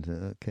husband.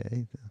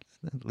 Okay,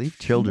 leave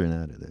children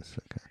out of this.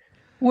 Okay.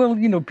 Well,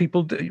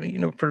 people,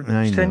 for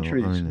I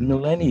centuries, know.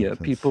 millennia,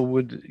 people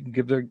would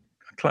give their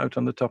clout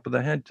on the top of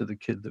the head to the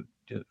kid that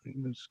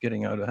was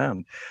getting out of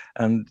hand,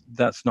 and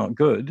that's not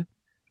good,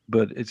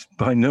 but it's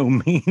by no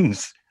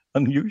means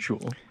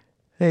unusual.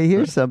 Hey,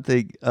 here's Right?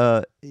 something.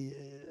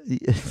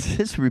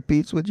 This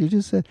repeats what you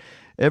just said.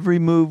 Every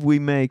move we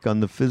make on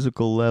the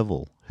physical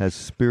level has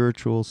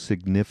spiritual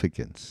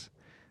significance.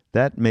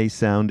 That may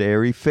sound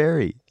airy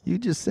fairy. You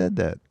just said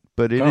that,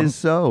 but it is Um,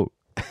 so.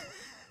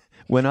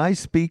 When I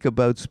speak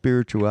about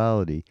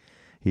spirituality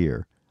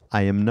here,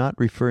 I am not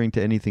referring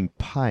to anything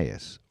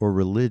pious or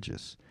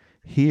religious.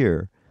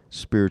 Here,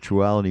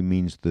 spirituality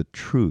means the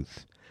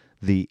truth,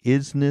 the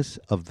isness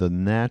of the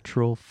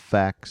natural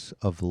facts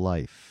of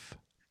life.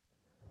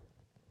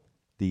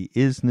 The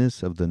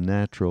isness of the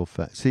natural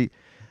facts. See,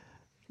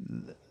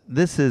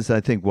 this is,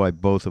 I think, why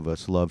both of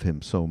us love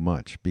him so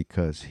much,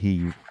 because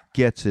he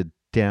gets it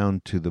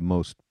down to the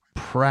most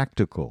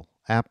practical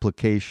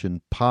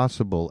application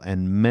possible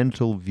and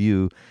mental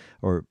view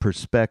or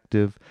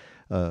perspective,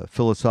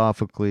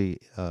 philosophically,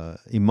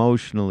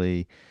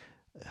 emotionally,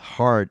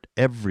 heart,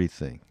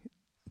 everything,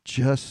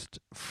 just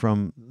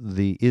from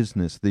the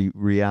isness, the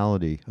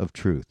reality of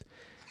truth.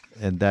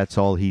 And that's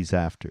all he's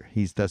after.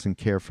 He doesn't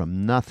care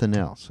from nothing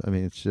else. I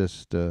mean, it's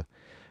just, uh,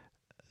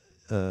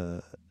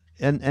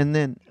 and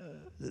then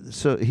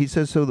so he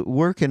says, so the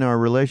work in our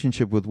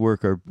relationship with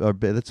work are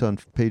that's on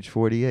page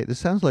 48. This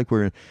sounds like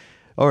we're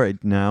all right.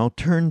 Now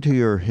turn to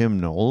your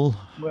hymnal,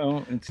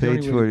 well, it's the only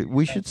page way to 40. do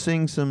We that. should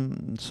sing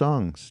some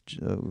songs.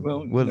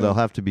 Well, Well, they'll no.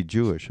 have to be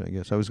Jewish, I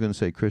guess. I was going to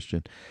say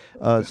Christian.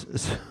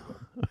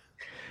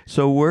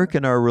 So work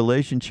and our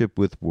relationship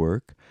with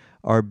work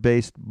are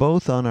based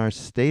both on our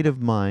state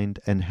of mind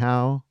and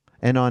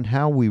on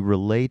how we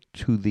relate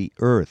to the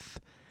earth.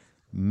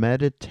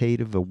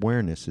 Meditative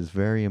awareness is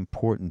very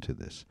important to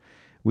this.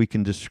 We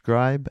can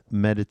describe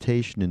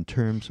meditation in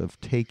terms of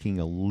taking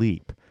a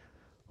leap.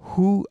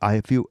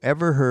 Have you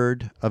ever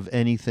heard of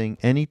any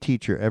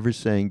teacher ever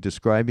saying,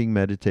 describing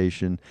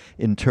meditation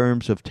in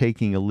terms of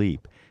taking a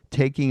leap?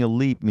 Taking a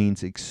leap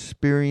means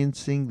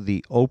experiencing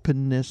the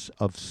openness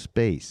of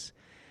space.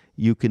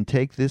 You can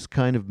take this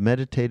kind of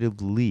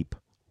meditative leap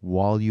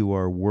while you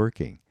are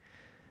working.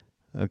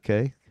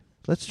 Okay?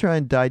 Let's try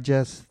and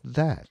digest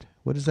that.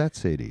 What does that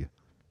say to you?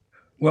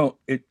 Well,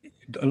 a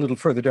little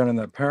further down in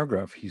that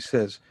paragraph, he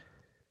says,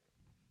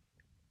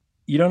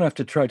 you don't have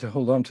to try to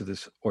hold on to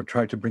this or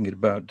try to bring it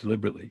about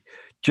deliberately.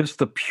 Just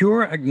the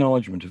pure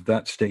acknowledgement of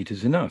that state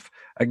is enough.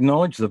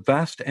 Acknowledge the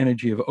vast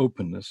energy of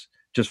openness,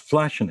 just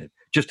flash on it,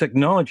 just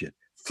acknowledge it,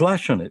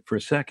 flash on it for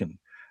a second.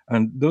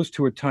 And those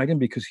two are tied in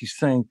because he's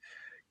saying,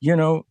 you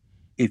know,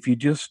 if you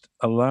just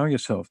allow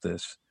yourself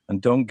this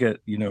and don't get,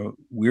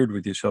 weird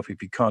with yourself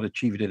if you can't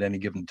achieve it at any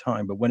given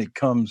time, but when it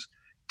comes,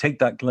 take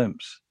that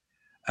glimpse.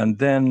 And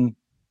then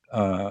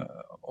uh,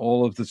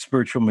 all of the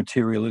spiritual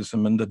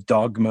materialism and the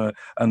dogma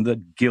and the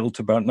guilt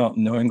about not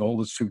knowing all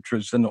the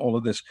sutras and all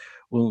of this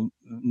will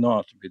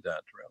not be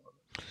that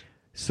relevant.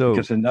 So,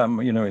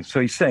 Because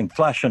so he's saying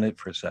flash on it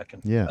for a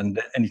second, yeah. and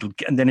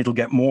then it'll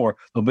get more.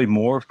 There'll be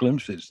more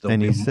glimpses. There'll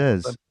And be he more of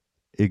them. says,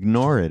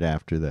 ignore it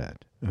after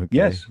that. Okay?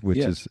 Yes, Which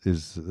yes.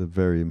 is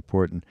very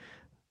important.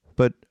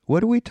 But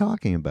what are we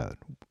talking about?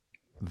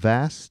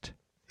 Vast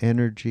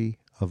energy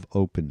of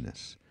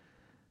openness.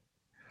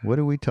 What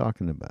are we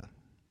talking about?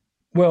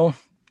 Well,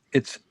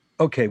 it's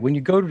okay when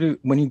you go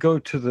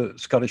to the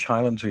Scottish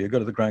Highlands, or you go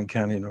to the Grand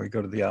Canyon, or you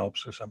go to the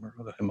Alps, or somewhere,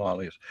 or the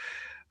Himalayas.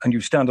 and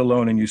you stand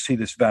alone and you see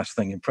this vast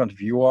thing in front of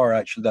you, you are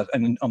actually that.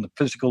 And on the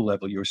physical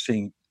level, you're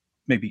seeing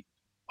maybe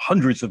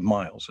hundreds of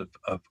miles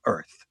of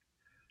Earth,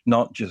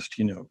 not just,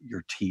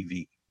 your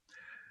TV.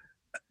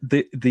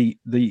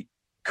 The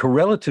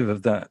correlative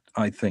of that,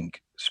 I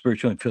think,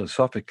 spiritually and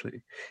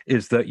philosophically,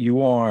 is that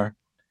you are,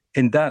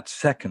 in that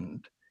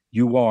second,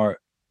 you are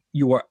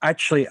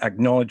actually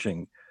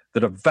acknowledging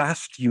that a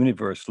vast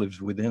universe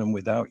lives within and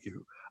without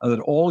you, and that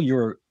all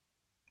your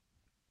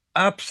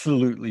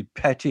absolutely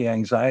petty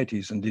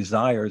anxieties and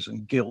desires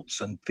and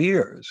guilts and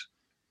fears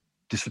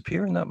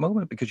disappear in that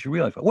moment, because you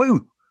realize,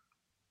 whoa,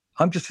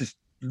 I'm just this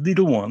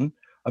little one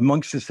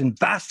amongst this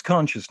vast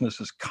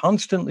consciousness is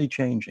constantly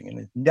changing and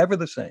it's never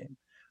the same.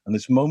 And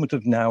this moment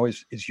of now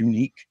is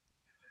unique.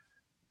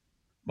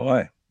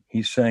 Boy,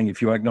 he's saying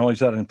if you acknowledge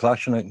that and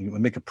passion it and you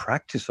make a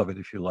practice of it,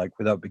 if you like,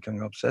 without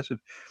becoming obsessive,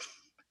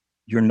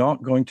 you're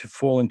not going to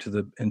fall into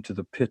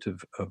the pit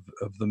of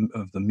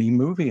the me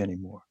movie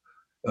anymore.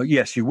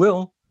 Yes, you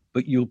will,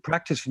 but you'll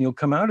practice and you'll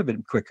come out of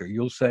it quicker.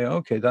 You'll say,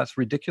 okay, that's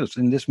ridiculous.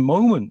 In this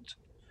moment,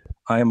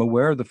 I am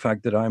aware of the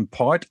fact that I'm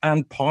part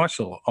and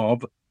parcel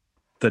of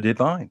the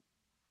divine.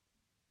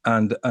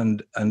 And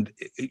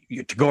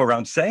to go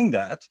around saying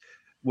that,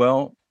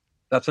 well,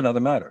 that's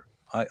another matter.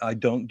 I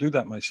don't do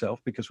that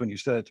myself, because when you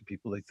say it to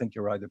people, they think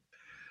you're either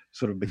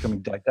sort of becoming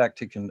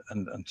didactic and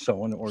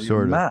so on, or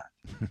you're mad,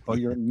 or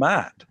you're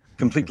mad,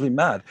 completely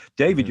mad.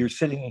 David, you're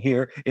sitting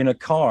here in a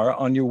car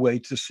on your way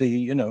to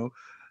see,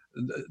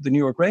 the New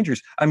York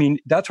Rangers. I mean,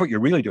 that's what you're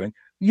really doing.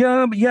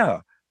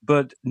 Yeah.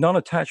 But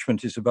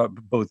non-attachment is about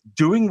both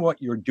doing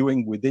what you're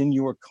doing within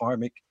your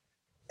karmic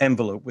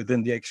envelope,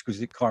 within the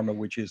exquisite karma,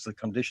 which is the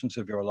conditions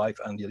of your life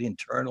and the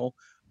internal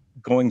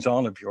goings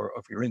on of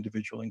your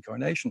individual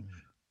incarnation,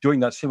 doing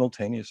that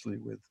simultaneously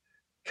with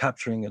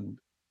capturing and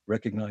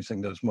recognizing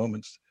those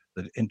moments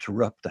that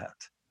interrupt that.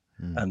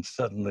 And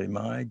suddenly,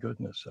 my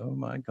goodness, oh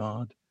my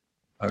God,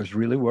 I was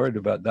really worried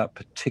about that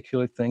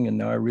particular thing, and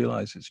now I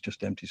realize it's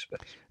just empty space.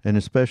 And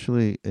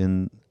especially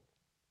in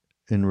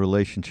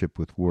relationship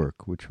with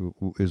work, which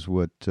is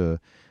what, of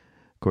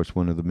course,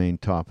 one of the main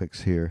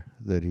topics here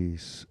that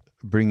he's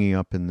bringing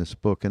up in this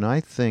book. And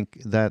I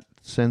think that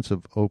sense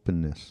of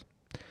openness,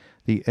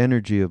 the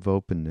energy of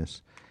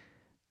openness,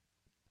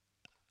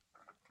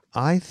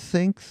 I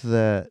think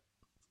that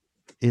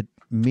it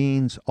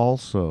means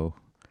also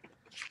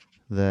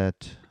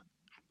that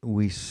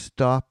we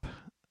stop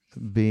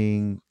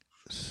being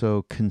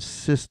so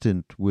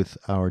consistent with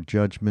our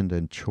judgment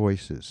and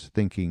choices,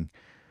 thinking,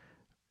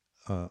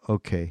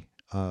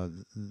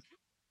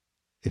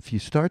 if you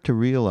start to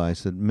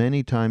realize that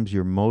many times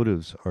your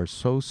motives are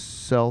so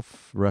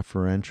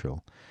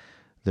self-referential,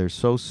 they're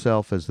so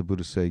self, as the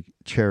Buddha say,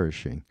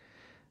 cherishing,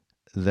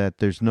 that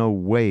there's no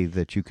way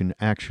that you can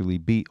actually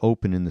be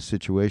open in the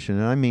situation.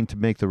 And I mean to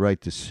make the right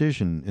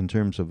decision in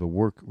terms of a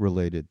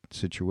work-related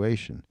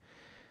situation.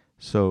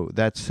 So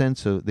that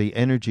sense of the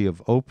energy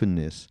of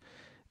openness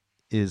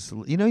is,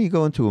 you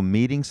go into a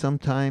meeting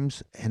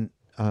sometimes, and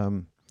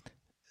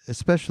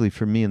especially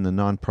for me in the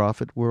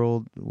nonprofit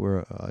world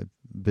where I've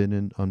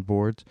been on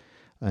boards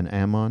and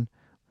am on,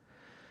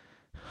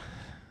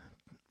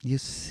 you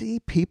see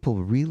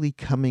people really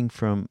coming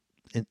from,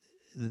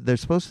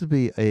 there's supposed to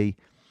be a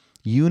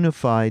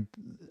unified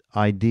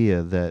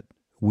idea that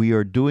we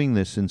are doing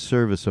this in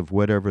service of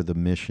whatever the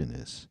mission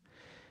is.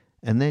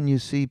 And then you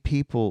see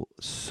people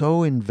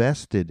so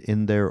invested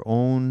in their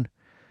own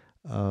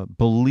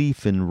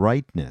belief in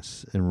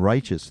rightness and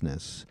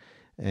righteousness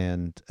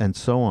and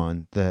so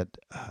on, that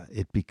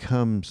it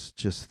becomes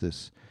just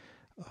this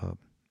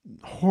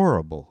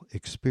horrible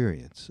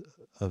experience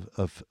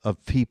of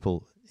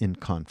people in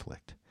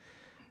conflict.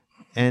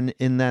 And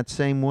in that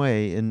same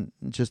way, in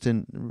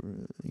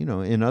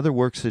other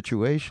work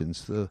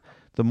situations,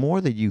 the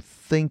more that you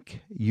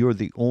think you're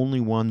the only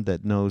one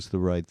that knows the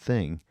right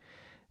thing,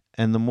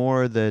 and the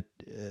more that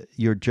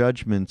your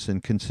judgments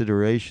and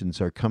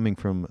considerations are coming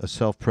from a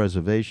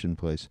self-preservation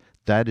place,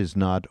 that is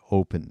not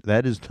open.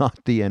 That is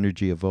not the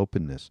energy of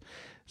openness.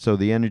 So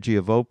the energy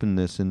of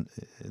openness, and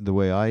the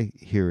way I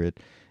hear it,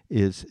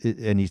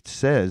 and he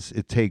says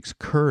it takes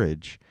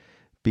courage,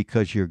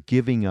 because you're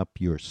giving up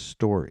your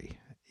story.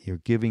 You're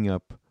giving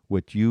up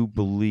what you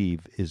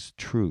believe is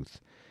truth,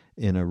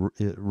 in a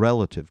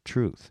relative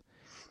truth,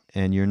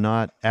 and you're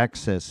not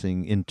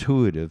accessing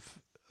intuitive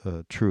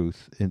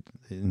truth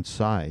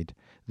inside,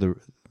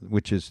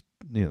 which is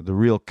the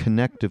real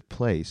connective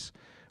place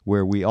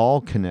where we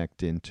all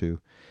connect into.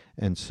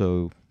 And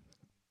so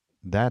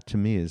that to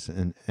me is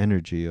an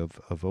energy of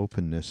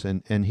openness,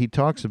 and he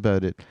talks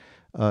about it.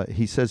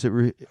 He says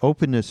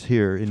openness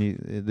here, and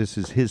this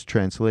is his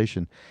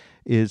translation,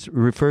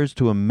 refers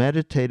to a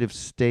meditative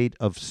state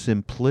of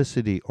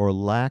simplicity or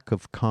lack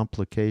of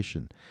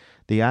complication.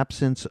 The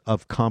absence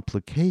of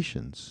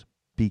complications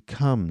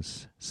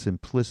becomes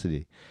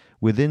simplicity.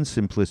 Within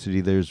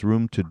simplicity, there's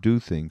room to do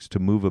things, to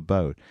move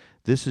about.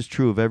 This is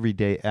true of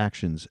everyday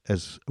actions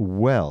as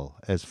well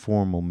as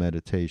formal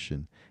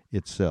meditation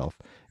itself.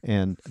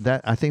 And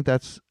that, I think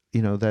that's,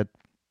 that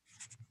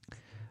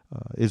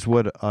is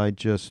what I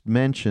just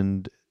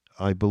mentioned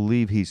I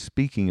believe he's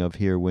speaking of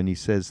here when he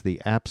says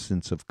the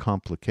absence of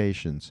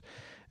complications.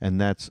 And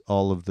that's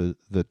all of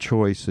the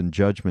choice and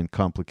judgment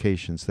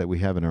complications that we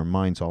have in our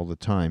minds all the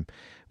time,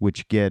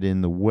 which get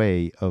in the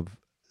way of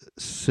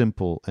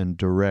simple and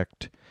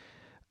direct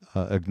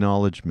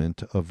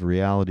acknowledgement of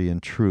reality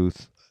and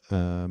truth.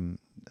 And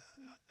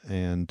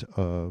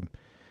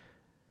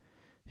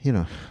you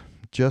know,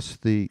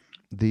 just the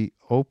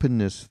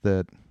openness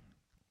that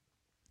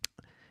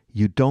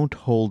you don't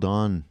hold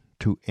on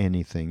to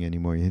anything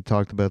anymore. You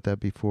talked about that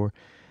before.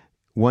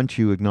 Once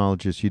you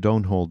acknowledge this, you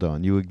don't hold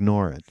on, you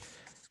ignore it.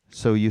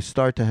 So you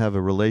start to have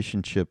a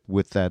relationship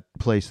with that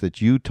place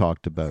that you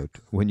talked about.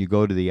 When you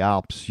go to the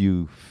Alps,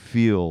 you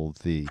feel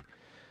the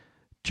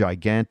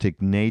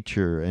gigantic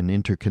nature and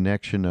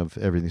interconnection of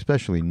everything,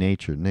 especially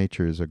nature.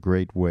 Nature is a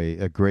great way,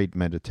 a great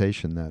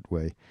meditation that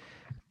way,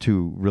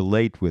 to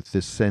relate with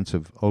this sense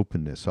of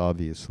openness,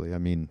 obviously. I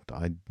mean,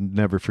 I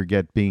never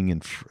forget being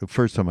in,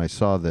 first time I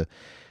saw the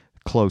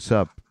close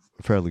up,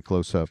 fairly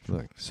close up,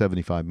 like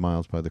 75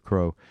 miles by the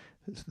crow,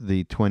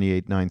 the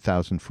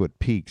 9,000 foot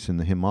peaks in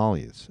the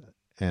Himalayas,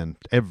 and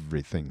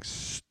everything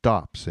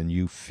stops and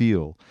you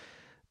feel,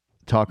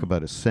 talk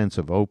about a sense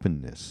of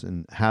openness,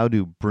 and how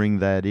to bring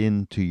that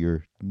into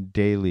your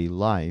daily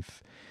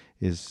life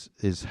is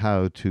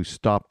how to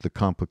stop the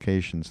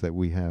complications that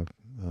we have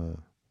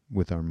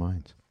with our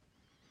minds.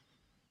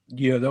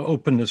 Yeah, the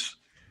openness.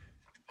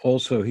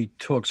 Also, he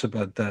talks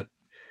about that,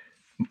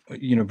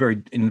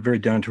 very in a very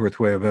down to earth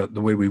way about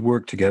the way we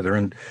work together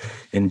and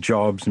in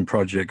jobs and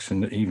projects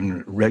and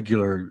even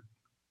regular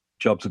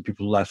jobs that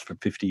people last for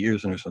 50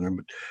 years or something,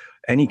 but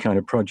any kind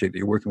of project that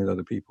you're working with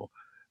other people.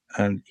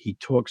 And he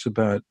talks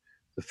about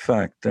the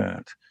fact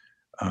that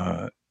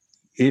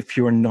if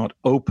you're not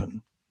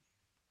open,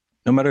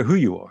 no matter who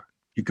you are,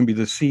 you can be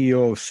the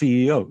CEO of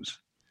CEOs,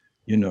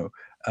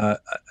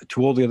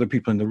 to all the other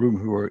people in the room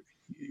who are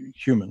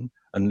human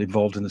and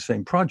involved in the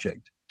same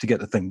project to get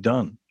the thing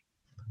done.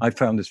 I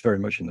found this very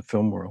much in the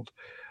film world.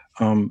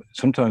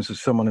 Sometimes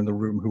there's someone in the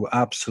room who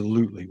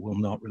absolutely will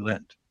not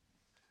relent.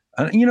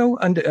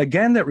 And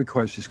again, that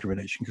requires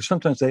discrimination, because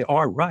sometimes they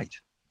are right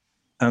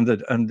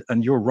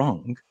and you're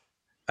wrong.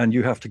 And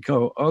you have to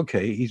go,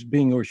 okay, he's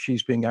being or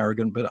she's being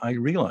arrogant, but I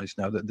realize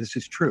now that this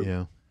is true.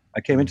 Yeah.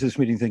 I came into this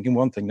meeting thinking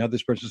one thing. Now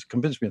this person's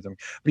convinced me of something.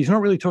 But he's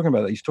not really talking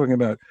about that. He's talking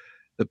about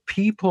the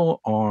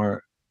people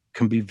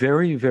can be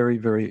very, very,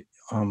 very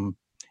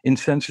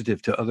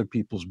insensitive to other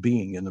people's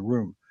being in the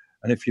room.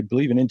 And if you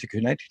believe in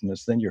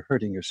interconnectedness, then you're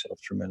hurting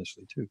yourself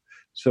tremendously too.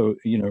 So,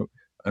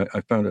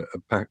 I found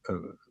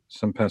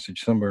some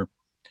passage somewhere.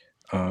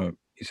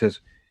 He says,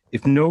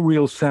 if no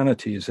real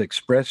sanity is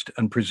expressed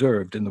and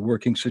preserved in the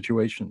working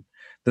situation,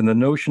 then the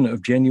notion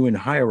of genuine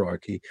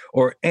hierarchy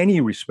or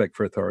any respect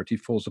for authority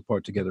falls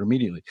apart together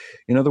immediately.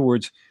 In other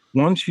words,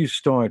 once you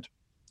start,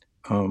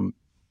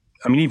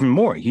 even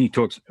more, he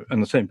talks on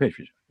the same page,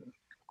 which I'll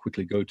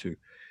quickly go to,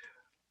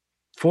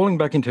 falling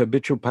back into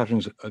habitual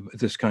patterns of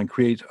this kind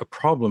creates a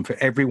problem for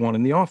everyone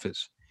in the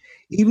office.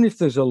 Even if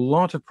there's a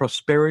lot of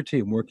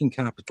prosperity and working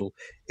capital,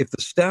 if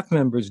the staff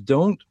members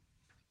don't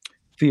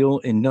feel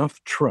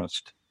enough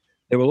trust,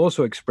 they will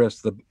also express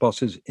the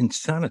boss's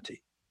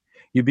insanity.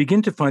 You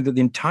begin to find that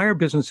the entire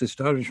business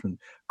establishment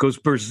goes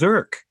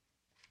berserk,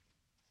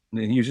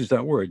 and he uses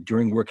that word,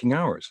 during working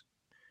hours.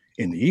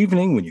 In the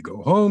evening, when you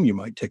go home, you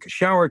might take a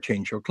shower,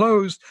 change your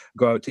clothes,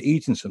 go out to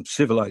eat in some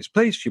civilized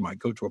place. You might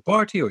go to a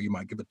party, or you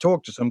might give a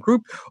talk to some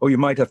group, or you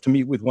might have to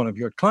meet with one of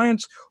your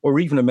clients, or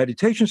even a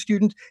meditation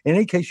student. In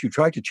any case, you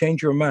try to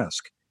change your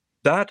mask.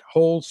 That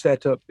whole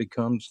setup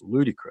becomes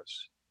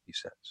ludicrous, he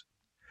says,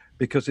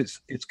 because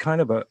it's kind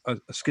of a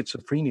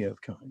schizophrenia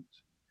of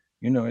kinds.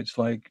 It's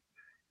like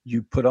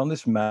you put on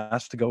this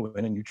mask to go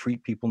in and you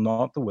treat people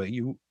not the way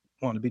you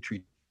want to be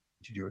treated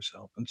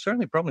yourself, and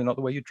certainly probably not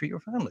the way you treat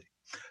your family.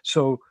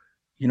 So,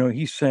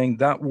 he's saying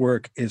that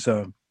work is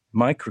a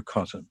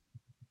microcosm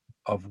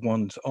of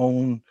one's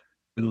own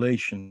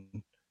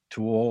relation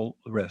to all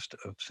the rest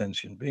of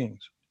sentient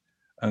beings.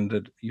 And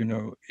that,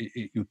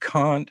 you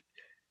can't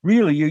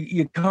really,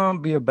 you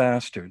can't be a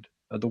bastard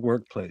at the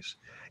workplace.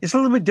 It's a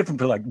little bit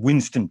different for like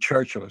Winston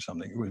Churchill or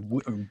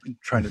something,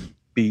 trying to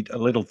beat a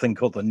little thing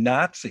called the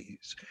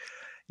Nazis.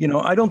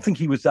 I don't think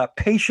he was that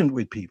patient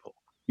with people,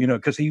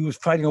 because he was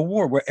fighting a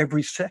war where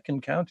every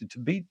second counted to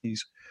beat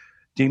these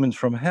demons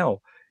from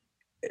hell.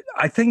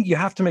 I think you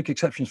have to make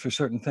exceptions for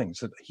certain things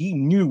that he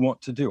knew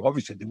what to do.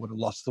 Obviously, they would have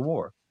lost the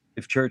war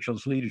if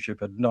Churchill's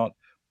leadership had not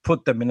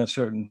put them in a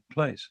certain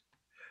place.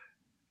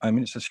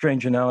 It's a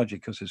strange analogy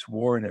because it's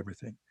war and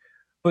everything.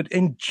 But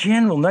in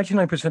general,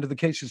 99% of the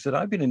cases that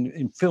I've been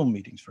in film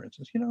meetings, for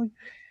instance,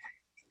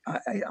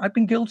 I've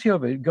been guilty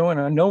of it. Going,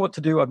 I know what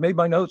to do. I've made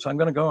my notes. I'm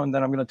going to go, and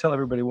then I'm going to tell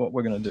everybody what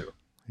we're going to do.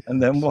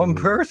 And then one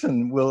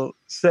person will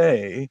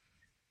say,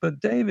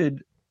 but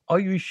David, are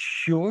you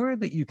sure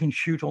that you can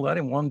shoot all that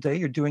in one day?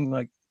 You're doing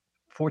like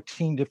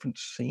 14 different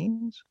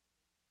scenes?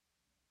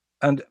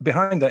 And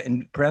behind that,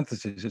 in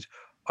parentheses, is,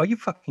 are you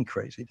fucking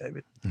crazy,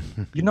 David?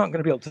 You're not going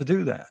to be able to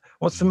do that.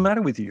 What's the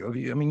matter with you? Are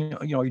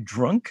you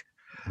drunk?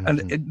 And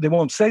they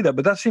won't say that,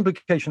 but that's the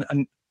implication.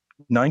 And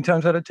 9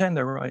 times out of 10,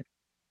 they're right,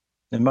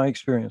 in my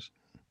experience.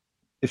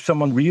 If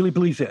someone really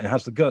believes it and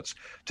has the guts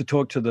to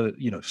talk to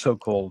the,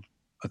 so-called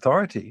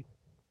authority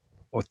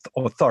or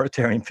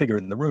authoritarian figure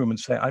in the room and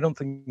say, I don't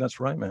think that's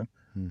right, man.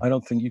 I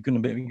don't think you're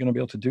going to be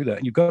able to do that.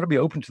 And you've got to be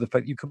open to the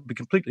fact you could be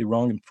completely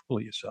wrong and full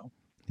of yourself.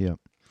 Yeah.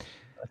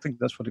 I think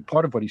that's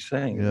part of what he's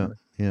saying. Yeah. Really.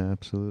 Yeah,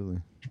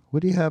 absolutely.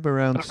 What do you have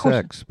around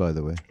sex, by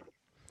the way?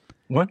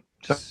 What?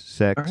 Sex.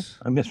 Sorry?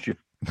 I missed you.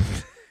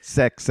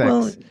 Sex.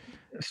 Well,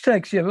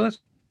 sex. Yeah. Well,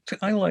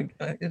 I like.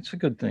 It's a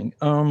good thing.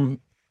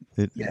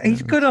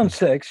 He's good on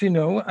sex.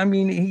 I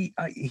mean,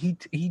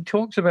 he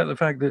talks about the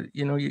fact that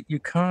you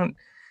can't.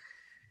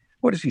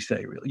 What does he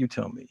say? Really, you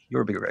tell me.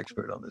 You're a bigger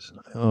expert on this than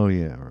I am. Oh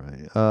yeah,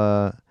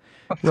 right.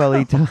 Well,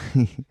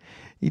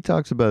 he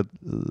talks about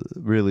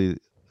really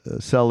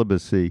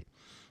celibacy.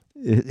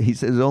 He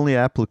says only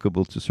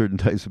applicable to certain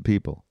types of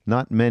people.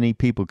 Not many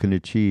people can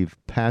achieve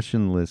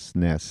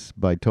passionlessness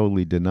by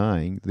totally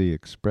denying the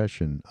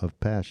expression of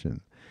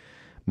passion.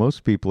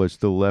 Most people are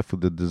still left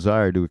with the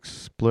desire to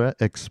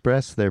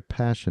express their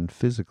passion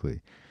physically.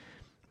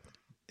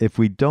 If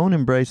we don't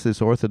embrace this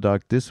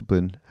orthodox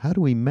discipline, how do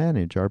we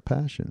manage our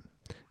passion?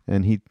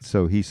 And he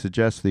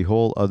suggests the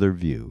whole other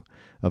view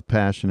of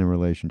passion and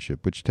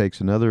relationship, which takes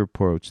another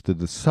approach to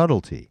the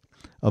subtlety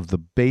of the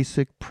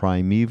basic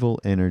primeval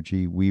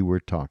energy we were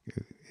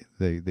talking.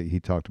 He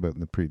talked about in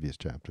the previous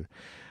chapter.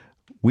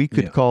 We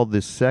could call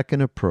this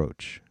second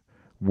approach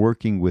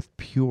working with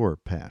pure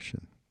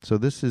passion. So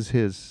this is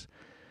his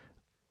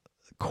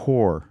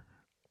core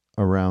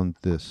around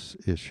this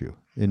issue.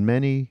 In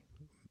many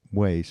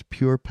ways,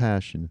 pure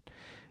passion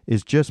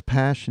is just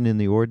passion in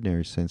the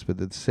ordinary sense, but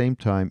at the same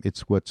time,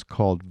 it's what's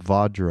called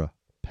Vajra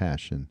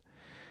passion.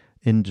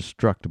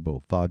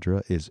 Indestructible.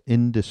 Vajra is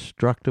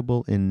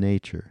indestructible in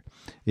nature.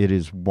 It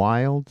is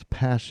wild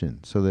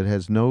passion, so that it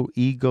has no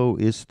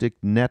egoistic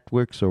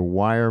networks or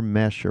wire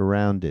mesh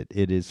around it.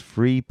 It is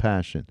free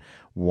passion,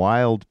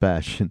 wild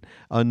passion,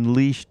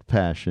 unleashed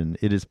passion.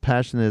 It is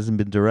passion that hasn't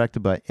been directed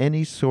by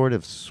any sort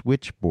of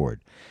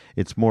switchboard.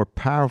 It's more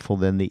powerful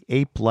than the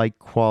ape-like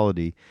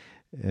quality,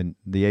 and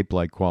the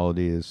ape-like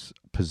quality is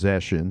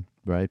possession,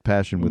 right?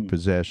 Passion with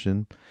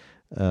possession.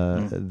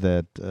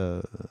 That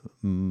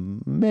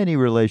many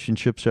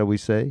relationships, shall we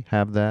say,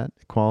 have that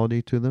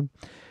quality to them.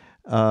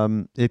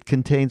 It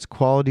contains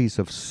qualities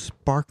of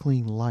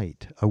sparkling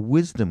light, a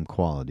wisdom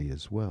quality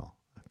as well.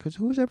 Because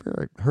who's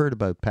ever heard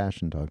about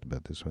passion talked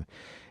about this way?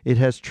 It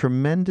has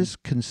tremendous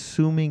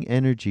consuming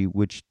energy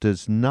which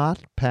does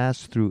not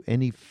pass through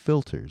any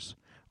filters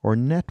or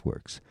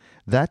networks.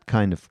 That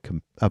kind of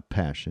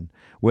passion,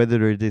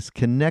 whether it is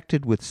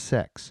connected with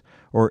sex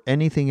or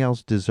anything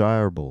else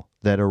desirable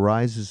that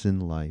arises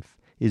in life,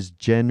 is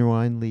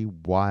genuinely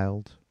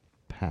wild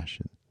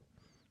passion.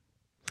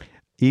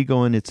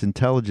 Ego and its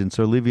intelligence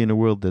are living in a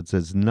world that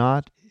does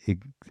not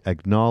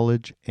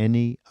acknowledge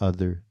any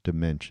other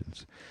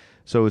dimensions.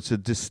 So it's a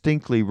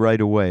distinctly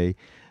right away,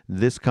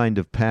 this kind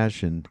of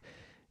passion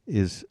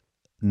is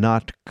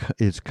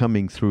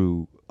coming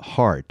through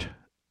heart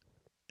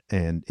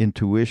and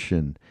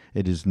intuition.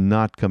 It is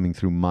not coming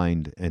through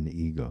mind and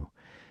ego.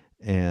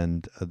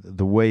 And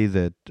the way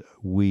that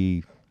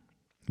we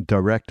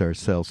direct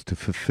ourselves to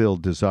fulfill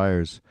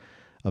desires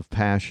of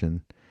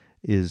passion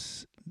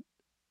is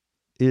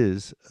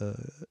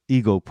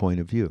ego point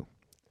of view.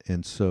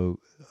 And so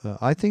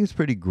I think it's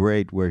pretty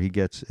great where he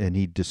gets and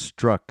he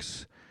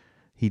destructs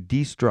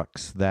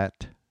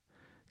that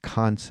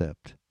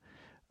concept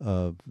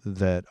of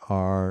that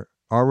our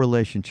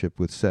relationship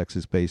with sex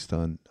is based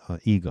on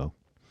ego.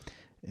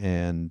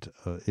 And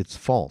it's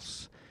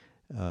false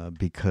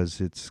because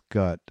it's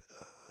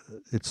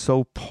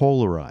so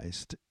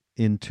polarized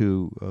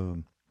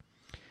into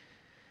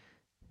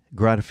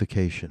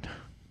gratification.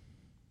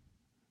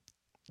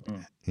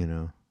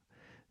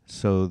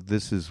 So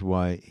this is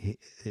why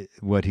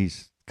what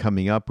he's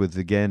coming up with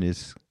again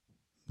is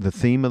the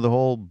theme of the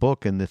whole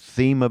book and the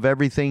theme of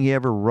everything he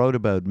ever wrote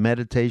about,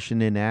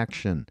 meditation in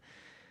action.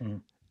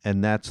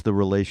 And that's the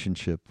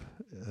relationship.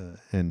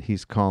 And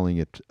he's calling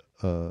it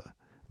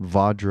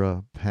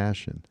Vajra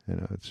passion.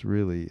 It's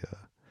really...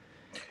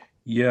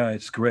 Yeah,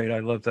 it's great. I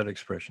love that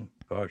expression,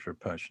 Vajra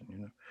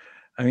passion.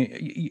 I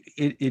mean,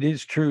 it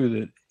is true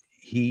that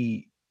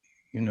he,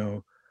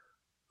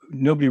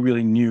 nobody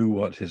really knew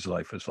what his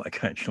life was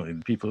like, actually.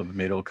 People have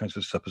made all kinds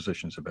of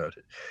suppositions about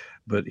it.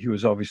 But he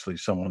was obviously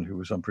someone who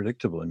was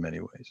unpredictable in many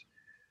ways.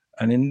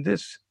 And in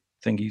this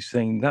thing, he's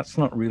saying that's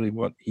not really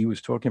what he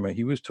was talking about.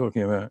 He was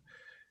talking about,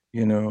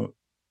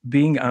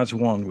 being as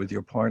one with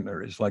your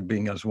partner is like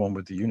being as one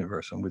with the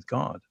universe and with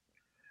God.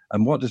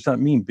 And what does that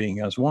mean, being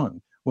as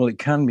one? Well, it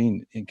can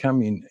mean,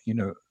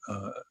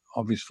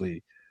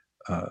 obviously,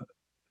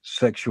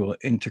 sexual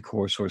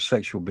intercourse or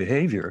sexual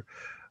behavior.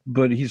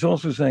 But he's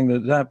also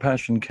saying that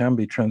passion can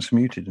be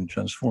transmuted and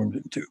transformed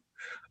into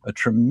a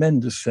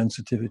tremendous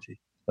sensitivity,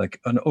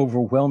 like an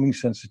overwhelming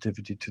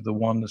sensitivity to the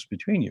oneness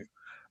between you.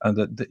 And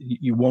that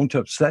you won't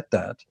upset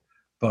that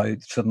by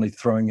suddenly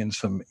throwing in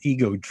some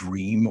ego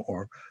dream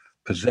or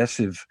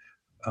possessive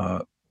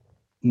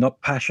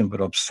not passion,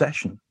 but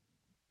obsession.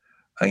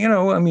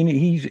 I mean,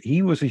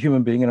 he was a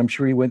human being, and I'm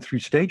sure he went through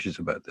stages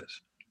about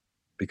this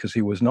because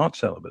he was not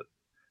celibate,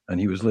 and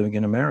he was living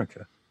in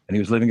America, and he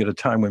was living at a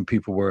time when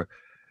people were,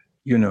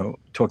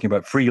 talking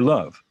about free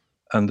love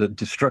and the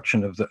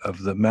destruction of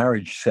the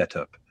marriage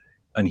setup.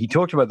 And he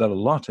talked about that a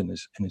lot in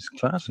his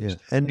classes.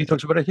 Yeah. And he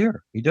talks about it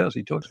here. He does.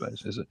 He talks about it.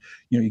 He says,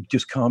 you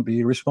just can't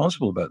be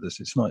irresponsible about this.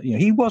 It's not,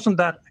 he wasn't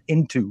that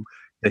into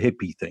the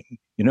hippie thing.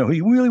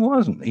 He really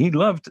wasn't. He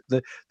loved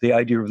the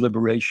idea of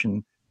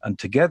liberation and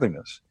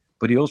togetherness,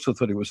 but he also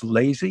thought it was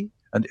lazy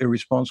and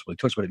irresponsible. He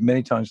talks about it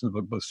many times in the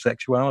book, both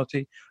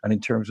sexuality and in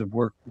terms of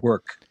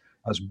work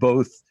as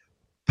both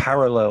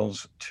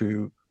parallels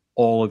to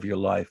all of your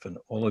life and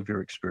all of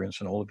your experience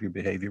and all of your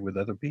behavior with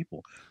other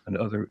people and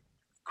other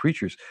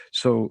creatures.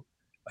 So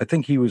I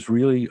think he was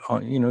really,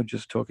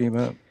 just talking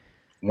about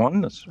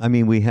oneness. I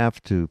mean, we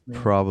have to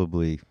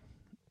probably,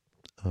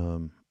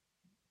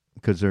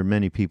 because there are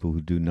many people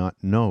who do not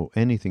know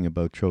anything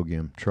about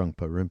Chogyam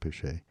Trungpa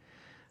Rinpoche.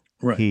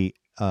 Right.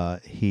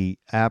 He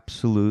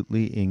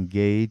absolutely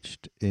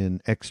engaged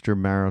in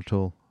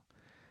extramarital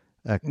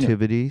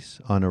activities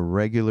on a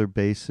regular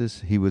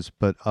basis. He was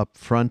but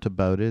upfront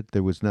about it.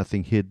 There was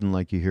nothing hidden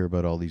like you hear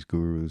about all these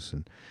gurus,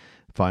 and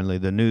finally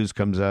the news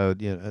comes out.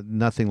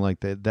 Nothing like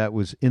that. That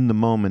was in the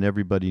moment.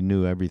 Everybody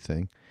knew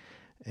everything,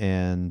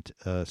 and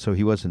so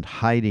he wasn't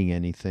hiding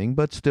anything.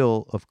 But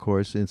still, of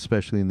course,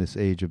 especially in this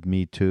age of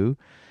Me Too,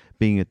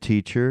 being a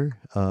teacher,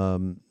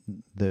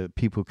 the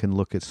people can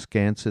look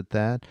askance at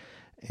that,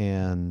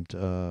 and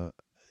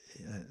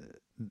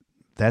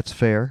that's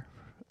fair.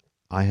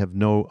 I have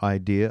no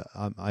idea.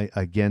 I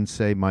again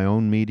say my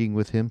own meeting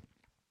with him,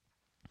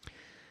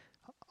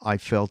 I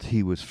felt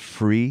he was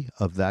free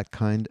of that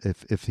kind.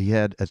 If he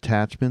had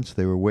attachments,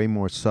 they were way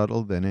more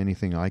subtle than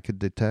anything I could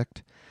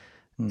detect.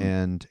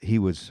 And he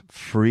was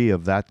free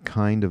of that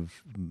kind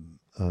of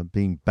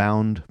being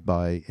bound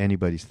by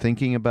anybody's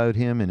thinking about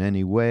him in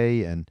any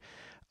way.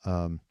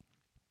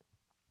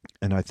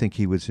 And I think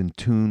he was in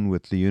tune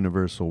with the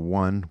universal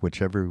one,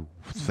 whichever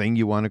thing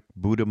you want to,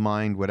 Buddha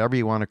mind, whatever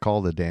you want to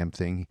call the damn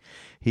thing.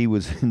 He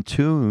was in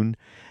tune,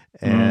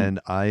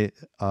 and I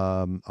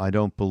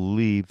don't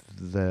believe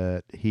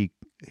that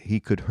he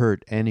could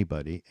hurt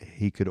anybody.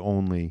 He could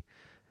only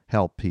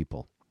help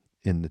people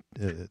in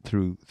the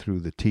through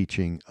the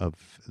teaching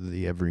of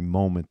the every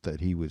moment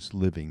that he was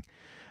living,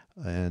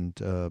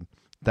 and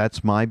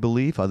that's my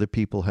belief. Other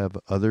people have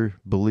other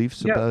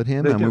beliefs about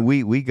him. I mean,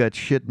 we got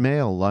shit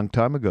mail a long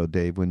time ago,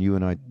 Dave, when you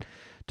and I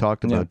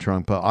talked about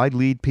Trungpa. I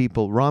lead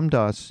people. Ram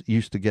Dass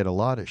used to get a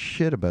lot of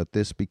shit about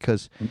this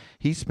because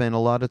he spent a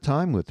lot of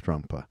time with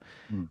Trungpa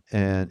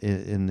and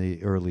in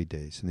the early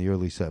days, in the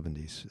early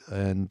 70s.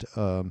 And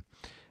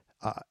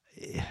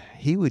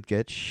he would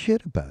get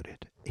shit about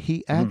it.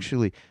 He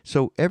actually,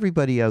 so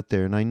everybody out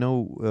there, and I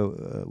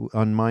know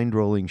on Mind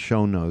Rolling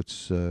show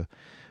notes,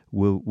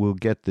 we'll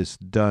get this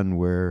done,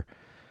 where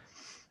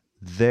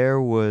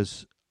there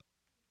was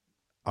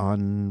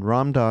on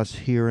Ram Dass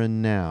Here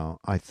and Now,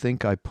 I'm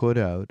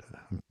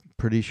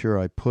pretty sure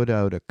I put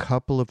out a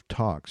couple of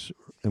talks,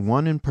 and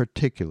one in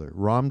particular,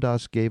 Ram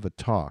Dass gave a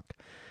talk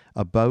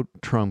about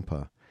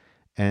Trungpa,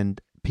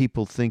 and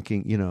people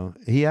thinking,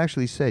 he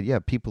actually said,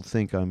 people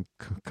think I'm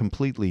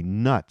completely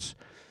nuts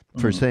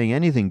for saying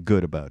anything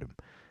good about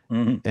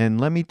him. And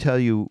let me tell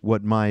you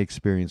what my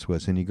experience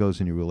was. And he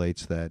goes and he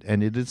relates that.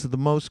 And it is the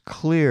most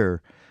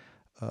clear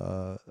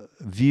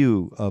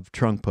view of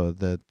Trungpa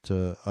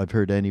that I've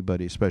heard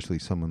anybody, especially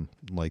someone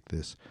like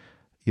this,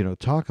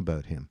 talk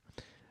about him.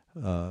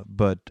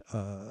 But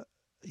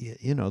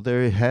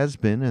there has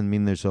been, I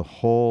mean, there's a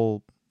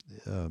whole,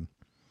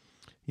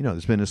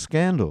 there's been a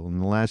scandal in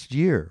the last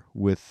year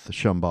with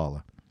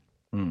Shambhala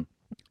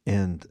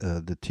and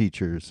the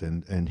teachers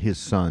and his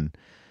son,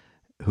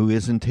 who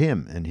isn't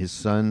him, and his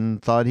son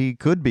thought he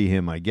could be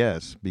him, I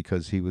guess,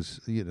 because he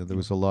was, there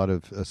was a lot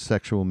of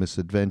sexual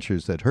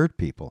misadventures that hurt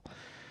people.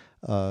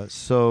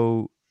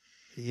 So,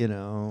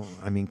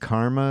 I mean,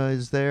 karma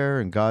is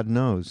there, and God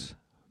knows.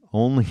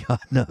 Only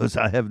God knows.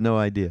 I have no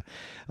idea.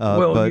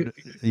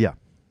 Yeah.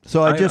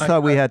 So I just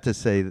thought we had to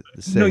say that.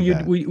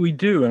 We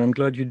do, and I'm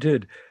glad you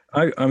did.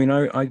 I mean,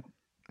 I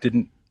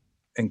didn't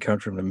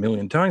encounter him a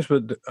million times,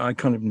 but I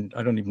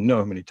don't even know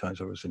how many times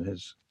I was in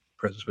his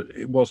presence, but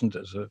it wasn't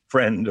as a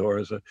friend or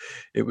as a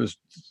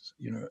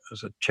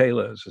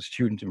chela, as a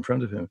student in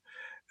front of him.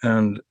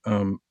 And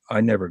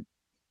I never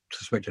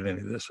suspected any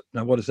of this.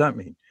 Now, what does that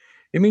mean?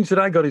 It means that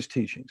I got his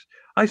teachings.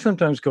 I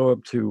sometimes go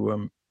up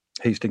to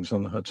Hastings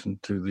on the Hudson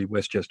to the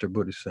Westchester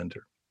Buddhist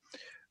Center.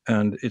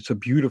 And it's a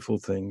beautiful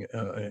thing,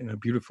 in a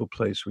beautiful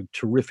place with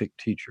terrific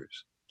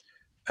teachers.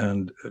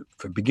 And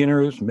for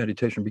beginners,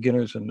 meditation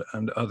beginners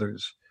and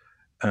others.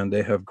 And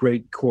they have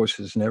great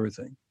courses and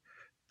everything.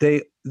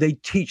 They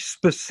teach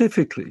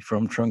specifically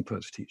from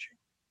Trungpa's teaching.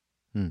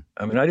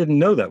 I mean, I didn't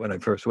know that when I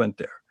first went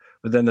there.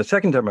 But then the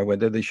second time I went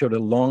there, they showed a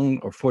long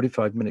or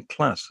 45-minute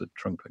class that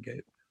Trungpa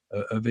gave,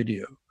 a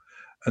video.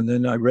 And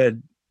then I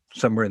read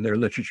somewhere in their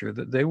literature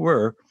that they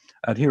were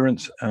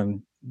adherents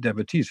and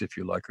devotees, if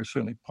you like, are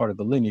certainly part of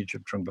the lineage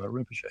of Trungpa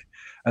Rinpoche,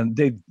 and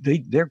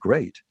they're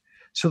great.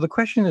 So the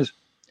question is,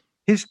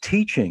 his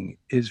teaching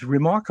is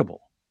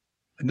remarkable.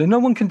 No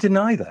one can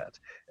deny that.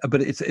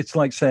 But it's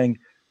like saying,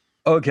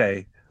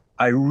 okay,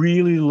 I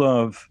really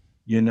love,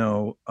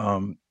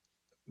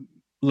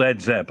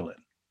 Led Zeppelin,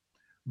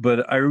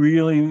 but I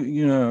really,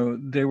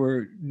 they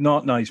were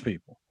not nice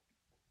people.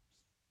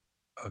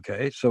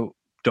 Okay, so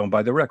don't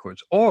buy the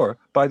records, or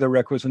buy the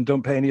records and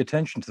don't pay any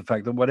attention to the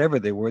fact that whatever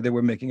they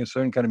were making a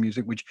certain kind of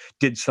music which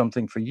did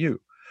something for you.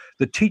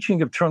 The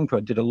teaching of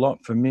Trungpa did a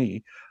lot for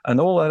me, and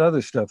all that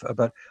other stuff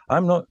about,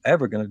 I'm not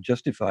ever going to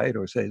justify it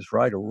or say it's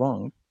right or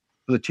wrong,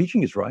 but the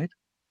teaching is right.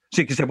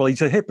 So you can say, well,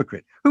 he's a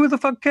hypocrite. Who the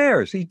fuck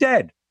cares? He's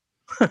dead.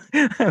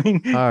 I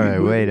mean, All right,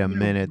 wait a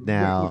minute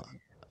now.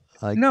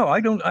 no,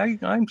 I don't.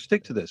 I'm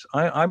stick to this.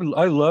 I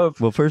love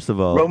Well, first of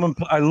all, Roman.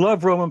 I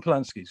love Roman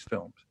Polanski's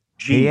films.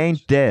 he Genius.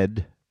 ain't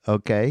dead,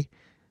 okay?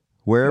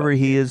 Wherever Well,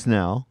 he is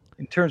now,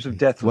 in terms of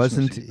deathlessness,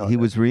 wasn't he's not he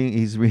dead. was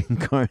he's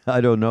reincarnated?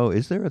 I don't know.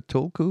 Is there a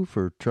tulku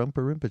for Trungpa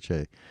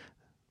Rinpoche?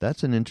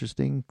 That's an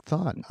interesting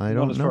thought. I Not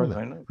don't as know far as that.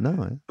 I know.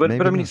 No, But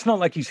maybe I mean, not. it's not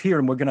like he's here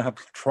and we're going to have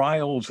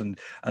trials and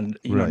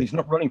Right. he's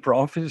not running for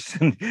office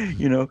and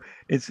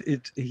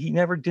it's he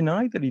never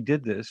denied that he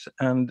did this,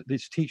 and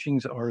his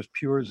teachings are as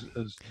pure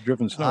as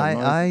driven snow. In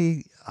my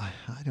opinion.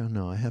 I don't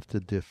know. I have to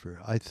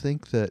differ. I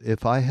think that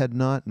if I had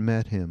not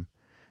met him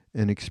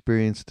and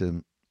experienced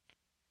him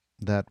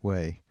that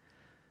way,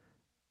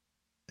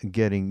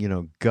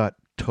 getting gut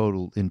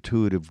total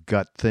intuitive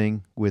gut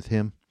thing with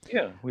him,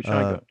 Yeah, which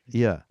I got.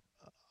 yeah,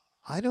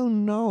 I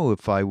don't know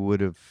if I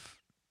would have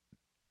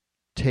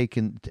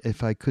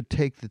if I could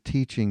take the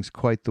teachings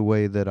quite the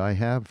way that I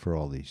have for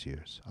all these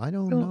years. I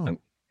don't Well,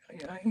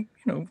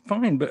 know.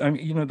 fine, but I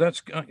mean,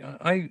 that's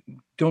I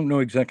don't know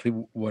exactly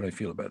what I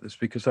feel about this,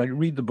 because I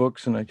read the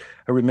books and I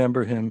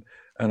remember him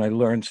and I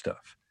learn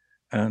stuff,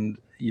 and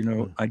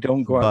I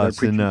don't go out there Bus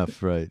preaching.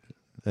 enough, right?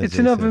 As It's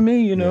they enough for say.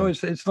 me, Yeah.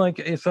 it's like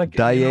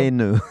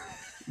Dayenu.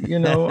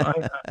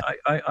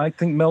 I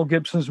think Mel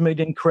Gibson's made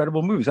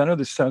incredible movies. I know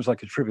this sounds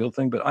like a trivial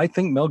thing, but I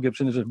think Mel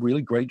Gibson is a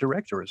really great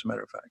director. As a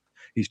matter of fact,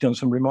 he's done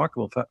some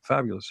remarkable,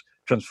 fabulous,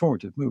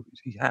 transformative movies.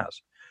 He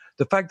has.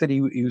 The fact that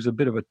he was a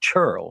bit of a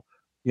churl,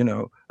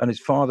 and his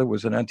father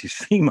was an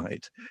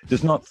anti-Semite,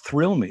 does not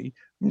thrill me.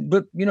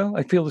 But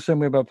I feel the same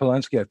way about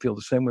Polanski. I feel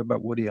the same way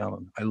about Woody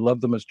Allen. I love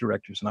them as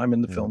directors, and I'm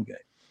in the Yeah. film game.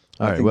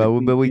 All I right. think Well,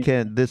 that but we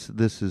can't. This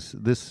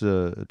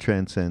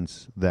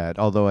transcends that.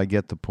 Although I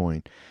get the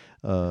point.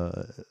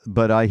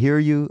 But I hear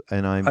you,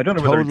 and I'm I don't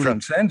know whether it totally.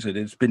 transcends it.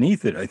 It's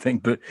beneath it, I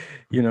think. But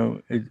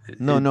No.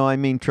 I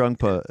mean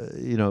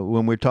Trungpa.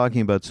 When we're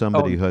talking about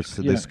somebody oh who has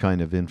yeah. this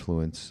kind of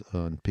influence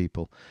on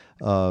people,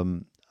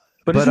 But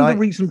but isn't the I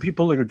reason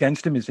people are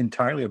against him is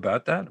entirely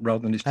about that,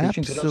 rather than his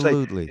teachings?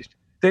 absolutely,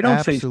 They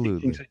don't say his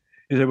teachings. absolutely.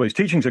 They say, well, his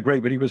teachings are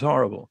great, but he was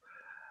horrible.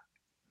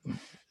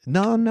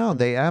 No,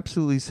 they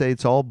absolutely say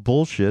it's all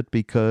bullshit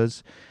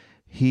because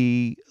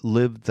he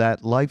lived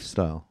that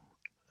lifestyle.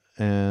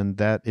 And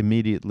that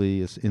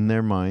immediately is in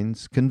their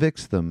minds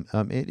convicts them.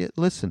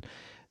 Listen,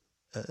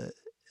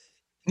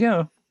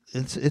 Yeah.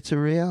 it's a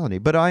reality.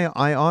 But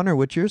I honor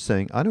what you're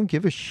saying. I don't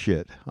give a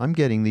shit. I'm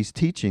getting these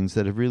teachings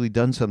that have really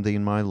done something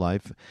in my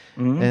life,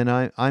 Hmm. and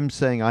I'm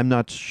saying I'm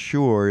not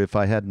sure if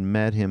I hadn't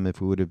met him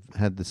if it would have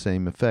had the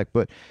same effect.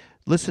 But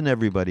listen,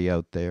 everybody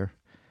out there,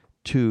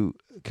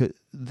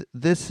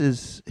 this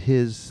is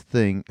his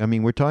thing. I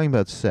mean, we're talking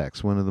about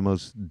sex, one of the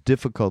most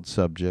difficult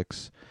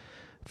subjects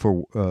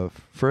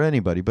for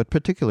anybody, but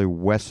particularly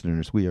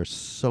Westerners. We are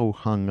so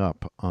hung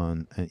up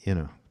on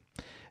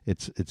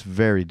it's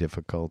very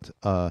difficult.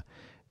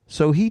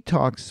 So he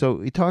talks. So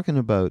he talking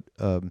about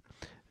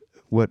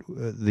what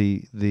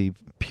the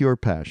pure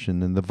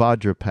passion and the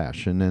Vajra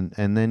passion,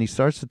 and then he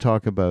starts to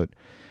talk about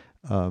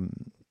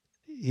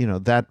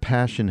that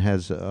passion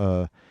has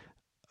a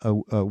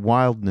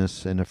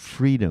wildness and a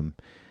freedom.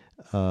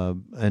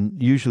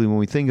 And usually, when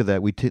we think of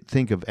that, we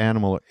think of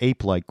animal or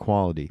ape-like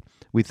quality.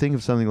 We think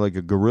of something like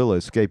a gorilla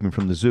escaping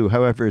from the zoo.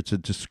 However, it's a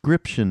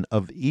description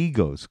of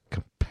ego's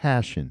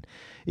compassion.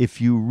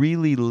 If you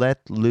really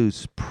let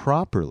loose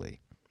properly,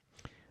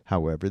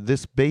 however,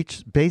 this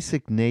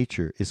basic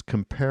nature is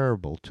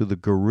comparable to the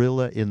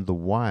gorilla in the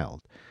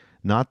wild,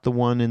 not the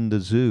one in the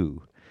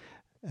zoo.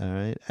 All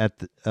right, at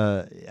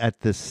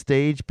the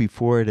stage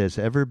before it has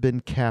ever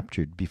been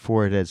captured,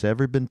 before it has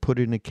ever been put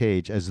in a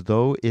cage, as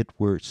though it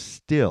were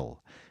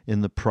still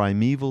in the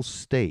primeval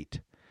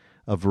state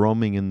of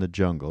roaming in the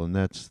jungle, and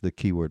that's the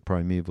keyword,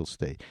 primeval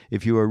state.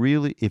 If you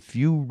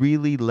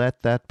really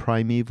let that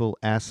primeval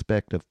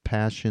aspect of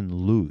passion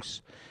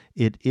loose,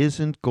 it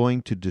isn't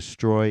going to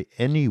destroy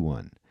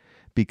anyone,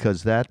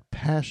 because that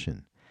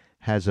passion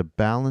has a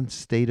balanced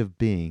state of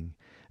being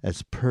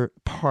as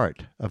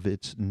part of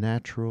its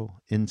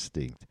natural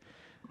instinct.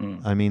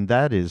 Mm. I mean,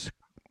 that is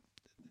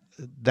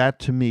that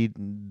to me,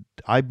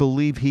 I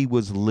believe he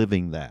was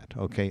living that.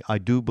 Okay, I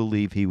do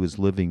believe he was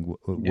living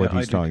what Yeah, I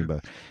he's do talking too.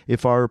 about.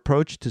 If our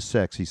approach to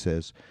sex, he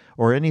says,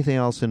 or anything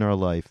else in our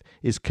life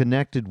is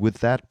connected with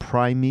that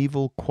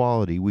primeval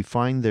quality, we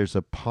find there's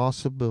a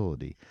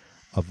possibility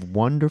of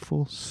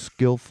wonderful,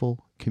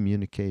 skillful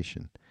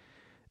communication.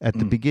 At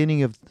the Mm.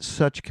 beginning of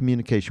such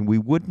communication, we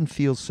wouldn't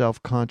feel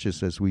self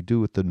conscious as we do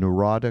with the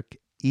neurotic,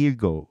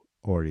 ego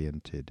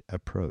oriented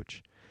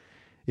approach.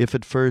 If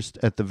at first,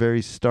 at the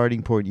very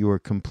starting point, you are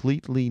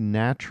completely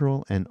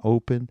natural and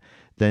open,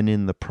 then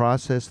in the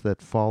process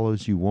that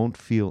follows, you won't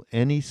feel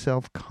any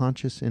self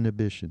conscious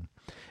inhibition.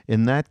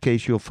 In that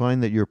case, you'll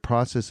find that your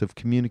process of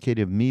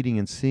communicative meeting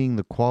and seeing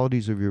the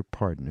qualities of your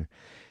partner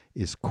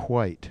is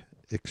quite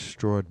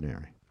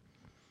extraordinary.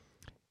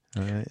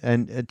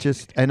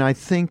 And I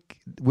think,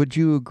 would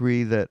you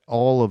agree that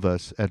all of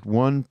us at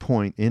one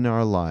point in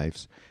our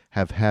lives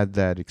have had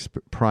that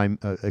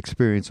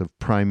experience of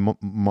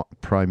primordial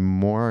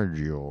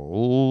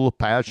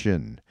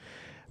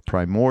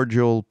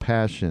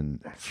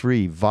passion,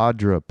 free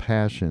Vajra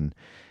passion,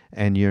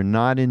 and you're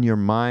not in your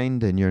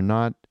mind and you're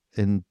not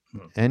in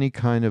Mm. any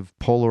kind of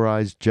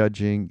polarized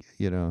judging,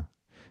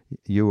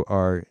 you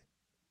are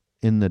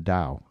in the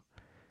Tao.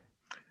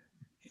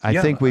 I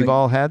Yeah, think we've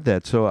all had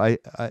that. So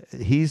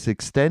he's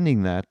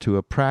extending that to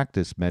a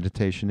practice,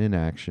 meditation in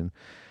action,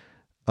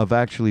 of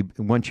actually,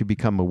 once you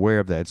become aware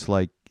of that, it's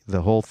like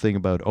the whole thing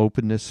about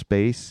openness,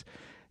 space.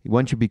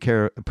 Once you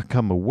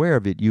become aware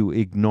of it, you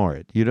ignore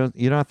it. You're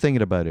not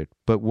thinking about it.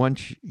 But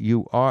once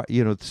you are,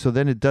 so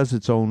then it does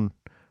its own.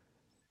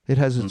 It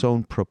has its mm.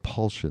 own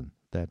propulsion.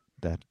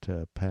 That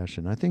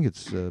passion. I think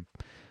it's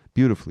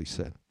beautifully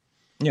said.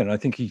 Yeah, and I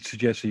think he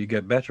suggests that you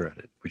get better at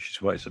it, which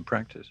is why it's a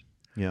practice.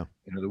 Yeah.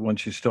 That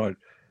once you start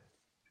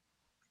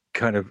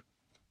kind of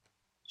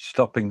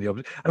stopping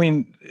I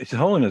mean, His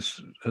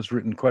Holiness has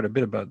written quite a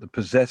bit about the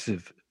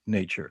possessive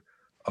nature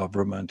of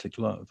romantic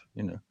love,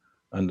 and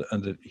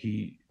that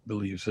he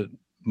believes that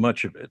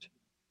much of it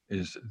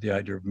is the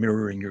idea of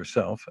mirroring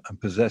yourself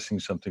and possessing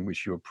something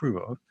which you approve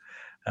of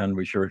and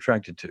which you're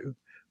attracted to,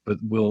 but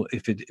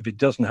if it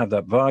doesn't have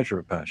that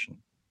Vajra passion,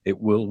 it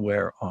will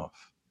wear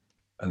off,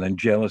 and then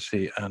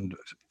jealousy and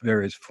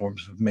various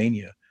forms of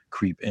mania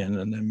creep in,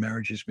 and then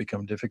marriages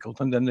become difficult,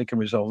 and then they can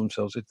resolve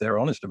themselves if they're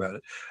honest about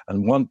it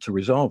and want to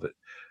resolve it.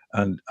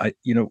 And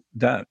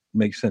that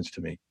makes sense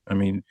to me. I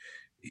mean,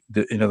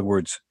 in other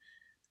words,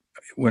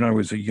 when I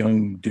was a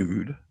young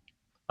dude,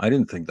 I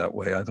didn't think that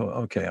way. I thought,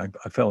 okay,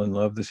 I fell in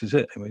love. This is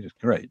it. I mean, it's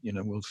great.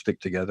 We'll stick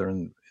together,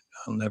 and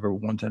I'll never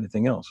want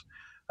anything else.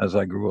 As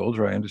I grew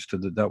older, I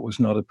understood that that was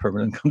not a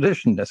permanent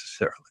condition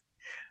necessarily,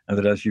 and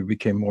that as you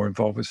became more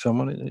involved with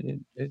someone,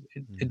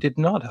 it did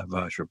not have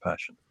Vajra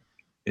passion.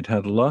 It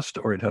had lust,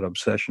 or it had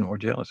obsession or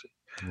jealousy,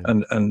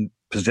 Yeah. and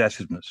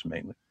possessiveness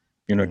mainly.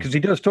 Yeah. Because he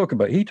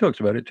talks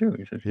about it too.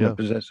 He says, Yeah.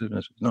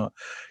 possessiveness is not,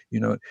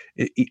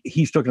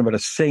 he's talking about a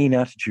sane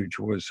attitude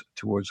towards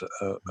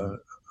a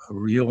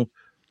real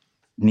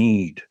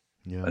need,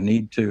 Yeah. a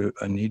need to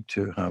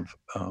have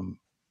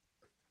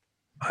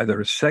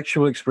either a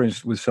sexual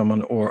experience with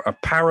someone or a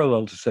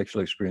parallel to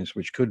sexual experience,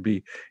 which could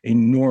be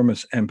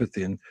enormous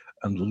empathy and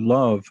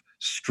love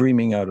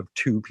streaming out of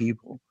two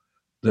people.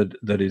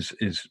 That is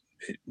it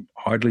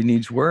hardly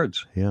needs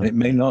words. Yeah. And it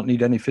may not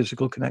need any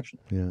physical connection.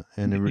 Yeah.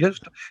 And He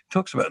just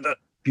talks about that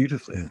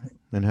beautifully. yeah. I think.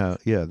 And how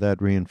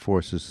that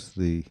reinforces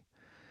the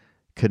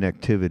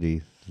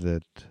connectivity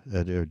that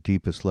at our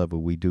deepest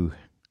level we do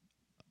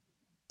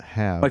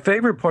have. My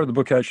favorite part of the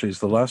book actually is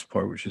the last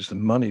part, which is the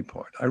money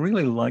part. I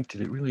really liked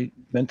it. It really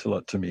meant a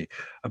lot to me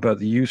about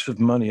the use of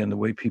money and the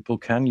way people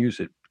can use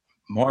it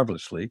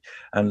marvelously.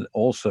 And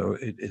also,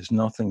 it is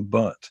nothing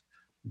but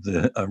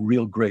a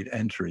real great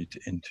entry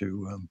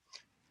into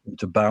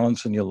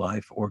balance in your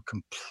life or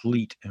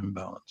complete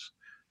imbalance.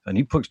 And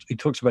he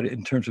talks about it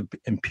in terms of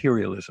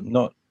imperialism,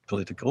 not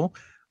political,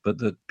 but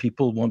that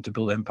people want to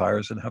build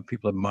empires and have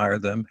people admire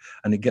them,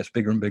 and it gets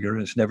bigger and bigger,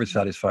 and it's never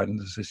satisfied. And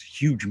there's this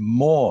huge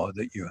maw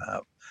that you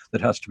have that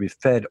has to be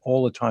fed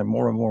all the time,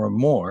 more and more and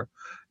more,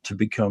 to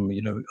become,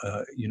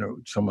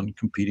 someone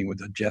competing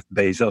with a Jeff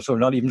Bezos, or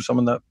not even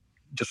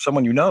just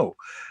someone you know.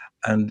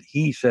 And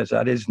he says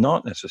that is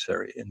not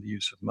necessary in the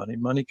use of money.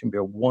 Money can be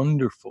a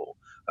wonderful,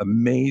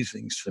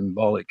 amazing,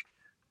 symbolic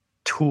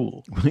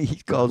tool.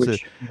 He calls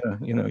it,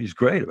 He's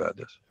great about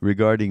this.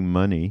 regarding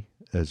money,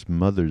 as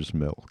mother's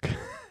milk.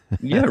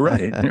 Yeah,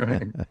 right.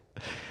 Right.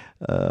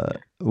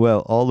 Well,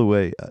 all the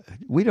way.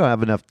 We don't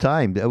have enough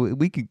time.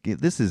 We could.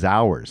 This is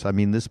hours. I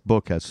mean, this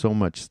book has so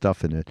much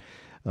stuff in it.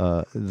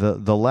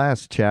 The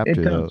last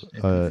chapter, It does.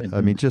 I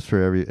mean, just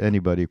for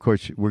anybody. Of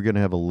course, we're going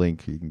to have a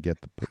link. You can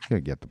get the book. You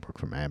can get the book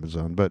from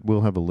Amazon, but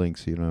we'll have a link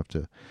so you don't have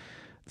to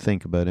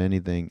think about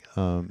anything.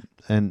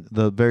 And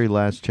the very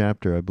last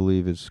chapter, I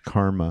believe, is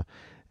karma,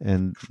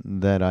 and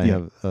that I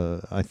have.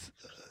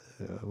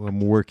 I'm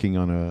working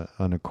on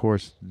a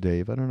course,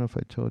 Dave. I don't know if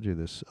I told you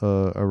this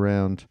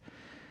around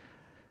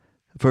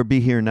for Be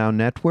Here Now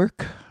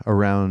Network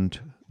around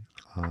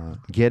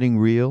getting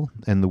real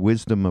and the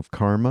wisdom of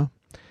karma.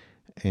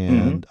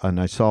 Hmm. and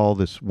I saw all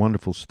this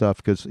wonderful stuff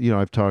because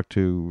I've talked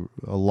to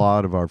a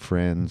lot of our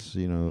friends,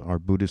 our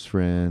Buddhist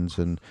friends,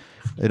 and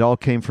it all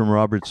came from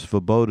Robert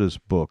Svoboda's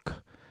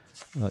book.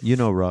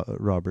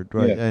 Robert,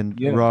 right? Yeah, And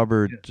yeah.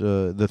 Robert,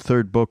 the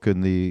third book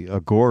in the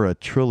Agora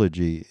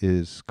trilogy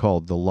is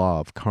called The Law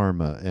of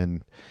Karma,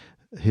 and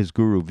his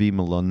guru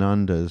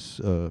Vimalananda's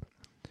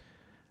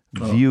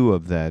Oh, view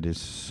of that is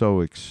so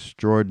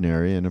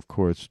extraordinary, and of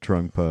course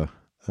Trungpa.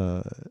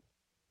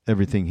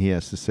 Everything he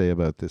has to say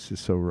about this is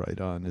so right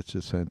on. It's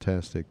just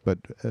fantastic. But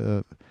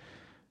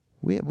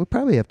we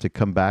probably have to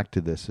come back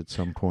to this at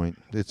some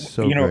point. It's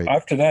so great.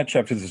 after that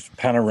chapter, there's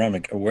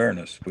panoramic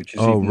awareness, which is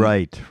Oh, even,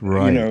 right, you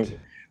know, right.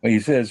 when he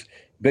says,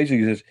 basically,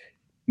 he says,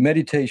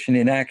 meditation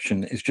in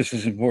action is just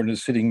as important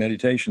as sitting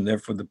meditation.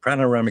 Therefore, the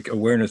panoramic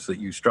awareness that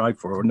you strive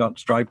for, or not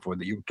strive for,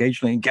 that you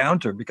occasionally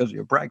encounter because of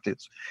your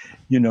practice,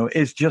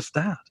 is just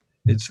that.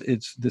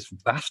 It's this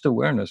vast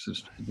awareness,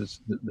 this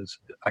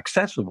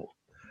accessible,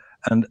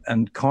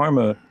 and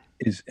karma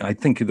is, I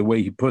think, the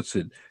way he puts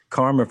it,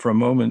 karma for a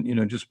moment,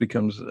 just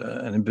becomes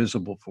an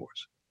invisible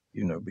force,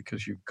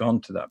 because you've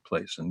gone to that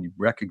place and you've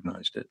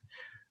recognized it.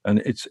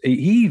 And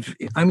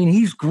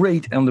he's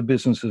great on the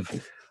business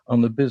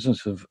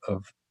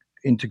of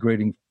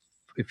integrating,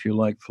 if you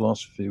like,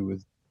 philosophy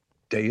with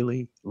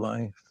daily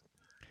life.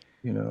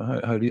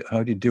 How do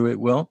you do it?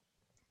 Well,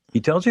 he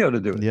tells you how to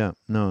do it. Yeah,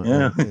 no,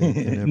 Yeah.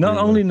 in Not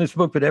every only way. in this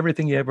book, but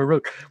everything he ever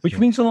wrote, which Yeah.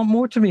 means a lot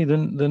more to me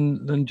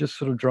than just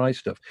sort of dry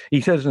stuff.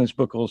 He says in his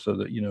book also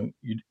that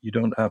you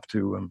don't have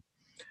to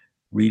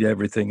read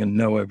everything and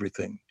know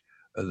everything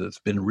that's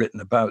been written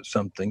about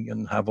something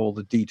and have all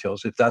the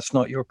details if that's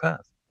not your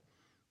path.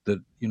 That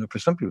for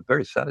some people, it's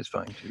very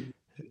satisfying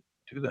to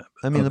do that.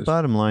 I But mean, the others,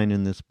 bottom line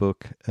in this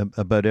book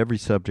about every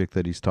subject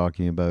that he's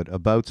talking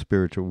about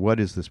spiritual, what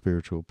is the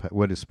spiritual,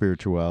 what is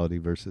spirituality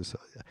versus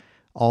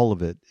all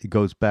of it. It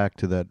goes back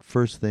to that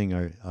first thing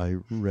I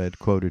read,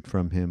 quoted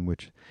from him,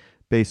 which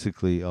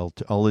basically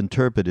I'll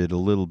interpret it a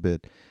little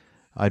bit.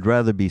 I'd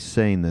rather be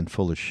sane than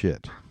full of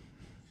shit.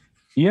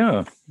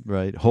 yeah,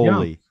 Right? yeah,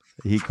 Holy.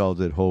 He calls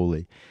it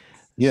holy.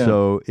 yeah.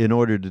 So, in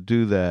order to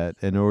do that,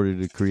 in order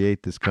to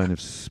create this kind of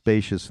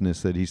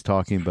spaciousness that he's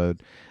talking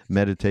about,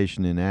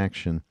 meditation in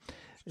action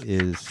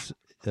is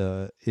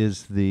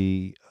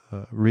the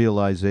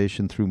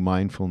realization through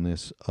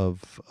mindfulness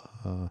of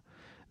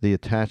the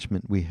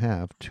attachment we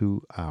have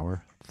to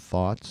our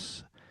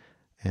thoughts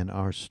and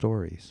our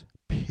stories.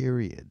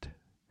 Period.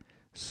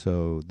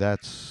 So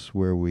that's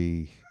where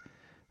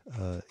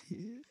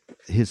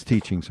his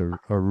teachings are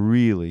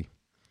really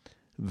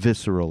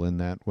visceral in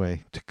that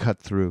way to cut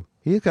through.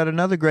 He's got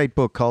another great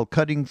book called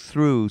Cutting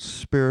Through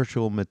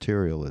Spiritual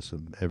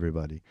Materialism,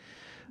 everybody.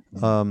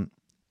 Well,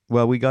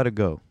 we got to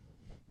go.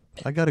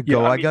 I got to Yeah,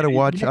 go. I I mean, got to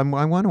watch. I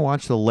want to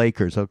watch the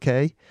Lakers,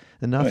 okay?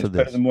 Enough it's of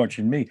better this. than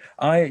watching me.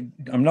 I'm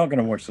not going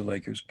to watch the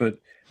Lakers, but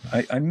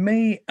I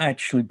may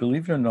actually,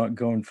 believe it or not,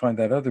 go and find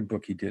that other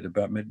book he did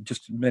about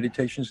just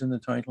meditations in the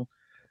title.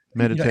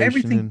 Meditation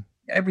Everything and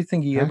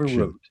everything he ever action.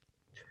 wrote.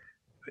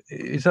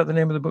 Is that the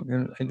name of the book?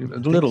 A I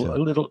think little, a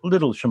so.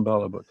 little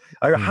Shambhala book.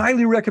 I Yeah.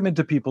 highly recommend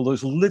to people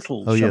those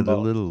little Oh, yeah, the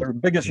Shambhala. little. They're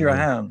big as your Yeah.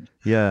 hand,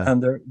 Yeah.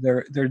 and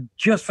they're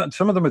just fun.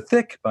 Some of them are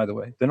thick, by the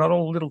way. They're not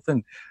all little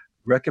thin.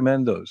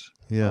 Recommend those.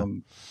 Yeah.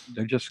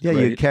 They're just Yeah, you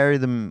great. carry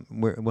them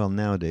well,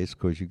 nowadays, of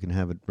course, you can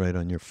have it right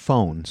on your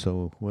phone.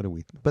 So what do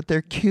we? But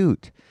they're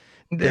cute.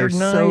 They're They're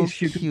so nice.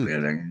 cute.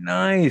 They're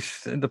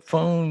nice. And the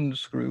phone,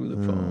 screw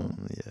the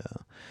phone. Yeah.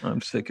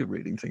 I'm sick of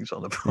reading things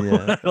on the phone.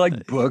 Yeah. I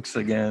like books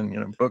again.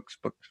 Books.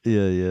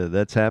 Yeah, yeah,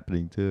 that's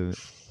happening too.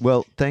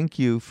 Well, thank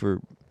you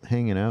for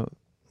hanging out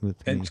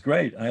with It's me.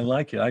 great. I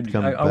like it.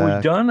 Come Are we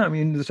back. done? I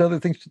mean, there's other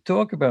things to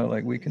talk about.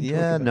 Like we can talk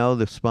Yeah, about. no,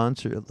 the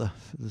sponsor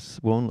this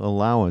won't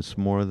allow us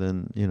more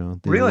than the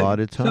Really?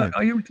 allotted So, time.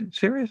 are you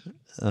serious?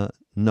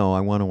 No,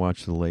 I want to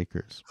watch the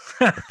Lakers.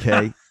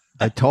 Okay,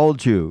 I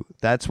told you.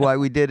 That's why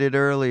we did it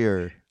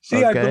earlier.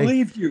 See, I Okay,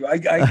 believed you.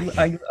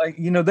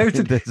 There's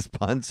a the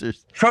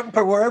sponsors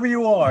Trungpa, wherever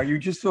you are, you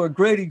just saw a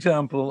great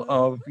example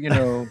of,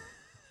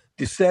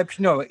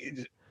 deception. No,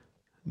 it's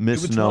not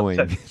misknowing.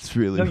 deception. It's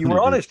really No, you what were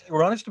it is. honest. You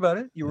were honest about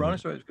it. You were Yeah.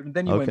 honest about it. And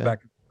then you went Okay. back,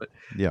 but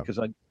Yeah. because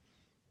I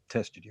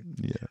tested you.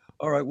 Yeah.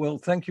 All right. Well,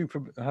 thank you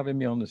for having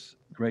me on this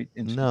great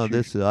No, institution.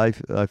 this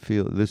I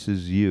feel this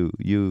is you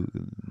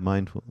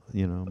mindful.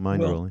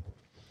 Mind Well, rolling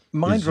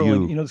mind is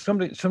rolling, you.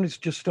 somebody's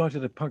just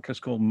started a podcast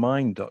called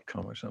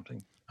mind.com or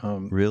something.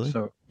 Really?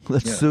 So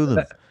Let's yeah, sue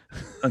them.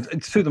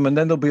 and sue them. And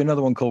then there'll be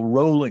another one called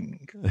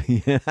Rolling.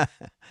 Yeah.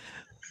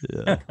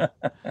 Yeah.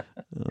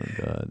 Oh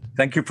God.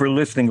 Thank you for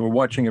listening or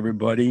watching,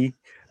 everybody.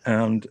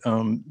 And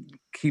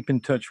keep in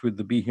touch with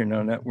the Be Here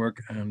Now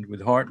Network and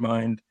with Heart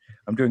Mind.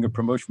 I'm doing a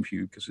promotion for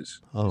you because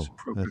it's Oh,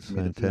 appropriate that's for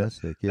me to do that.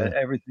 fantastic. Yeah.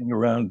 Everything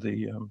around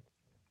the.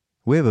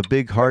 We have a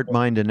big heart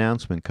mind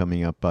announcement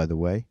coming up, by the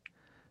way.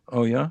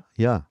 Oh yeah.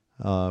 Yeah.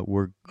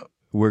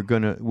 We're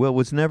gonna. Well, it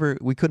was never.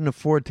 We couldn't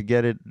afford to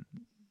get it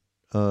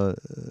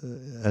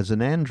as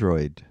an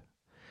Android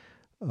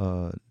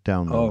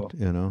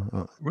download.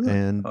 Oh, really?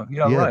 And Oh,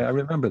 yeah, yeah, right. I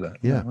remember that.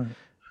 Yeah. yeah. Right.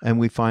 And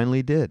we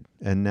finally did.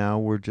 And now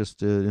we're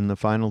just in the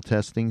final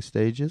testing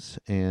stages.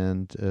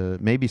 And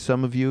maybe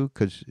some of you,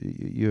 because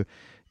you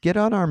get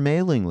on our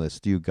mailing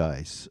list, you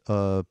guys.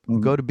 Go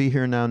to Be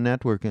Here Now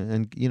Network,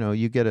 and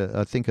you get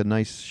I think a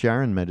nice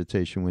Sharon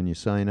meditation when you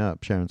sign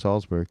up, Sharon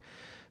Salzberg.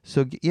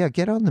 So yeah,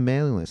 get on the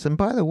mailing list. And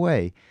by the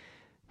way,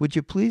 would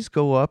you please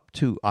go up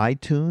to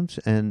iTunes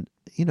and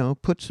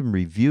put some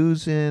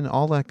reviews in,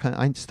 all that kind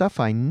of stuff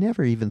I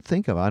never even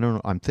think of. I don't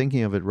know. I'm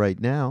thinking of it right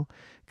now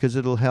because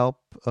it'll help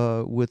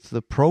with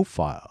the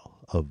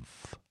profile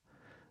of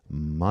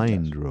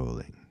mind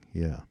rolling.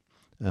 Yeah.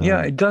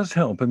 Yeah, it does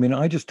help. I mean,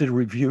 I just did a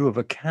review of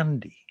a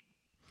candy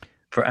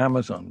for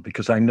Amazon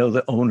because I know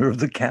the owner of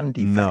the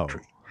candy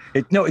factory.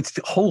 It's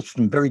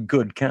wholesome, very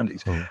good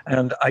candies.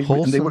 And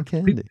wholesome they were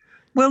candy.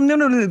 Well, no.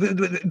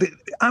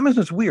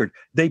 Amazon's weird.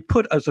 They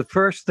put as the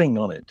first thing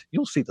on it,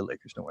 you'll see the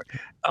Lakers, don't worry.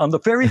 On the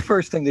very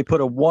first thing, they put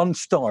a 1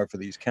 star for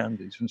these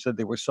candies and said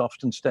they were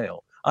soft and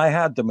stale. I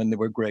had them and they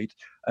were great.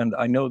 And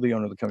I know the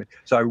owner of the company.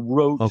 So I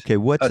wrote. Okay,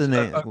 what's the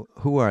name?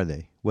 Who are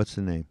they? What's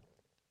the name?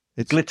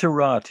 It's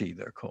Glitterati,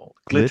 they're called.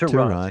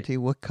 Glitterati.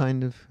 What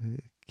kind of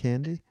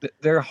candy?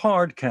 They're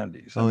hard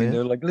candies. I mean,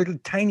 they're like little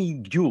tiny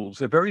jewels.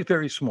 They're very,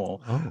 very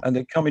small, and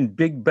they come in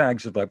big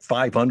bags of like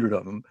 500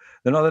 of them.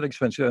 They're not that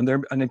expensive,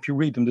 and if you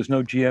read them, there's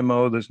no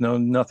GMO, there's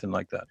nothing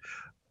like that.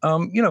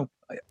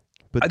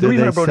 But do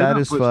they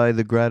satisfy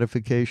the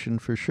gratification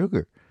for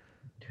sugar?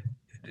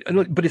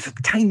 But it's a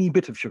tiny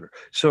bit of sugar.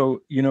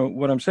 So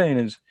what I'm saying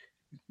is,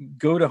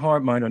 go to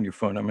Heart Mind on your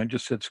phone. I mean, I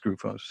just said screw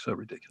phones, so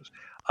ridiculous.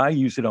 I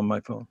use it on my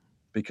phone.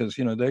 Because,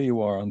 there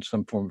you are on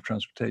some form of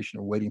transportation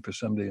or waiting for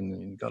somebody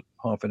and you got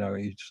half an hour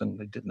each and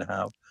they didn't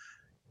have.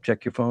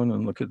 Check your phone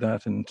and look at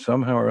that. And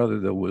somehow or other,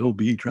 there will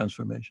be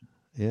transformation.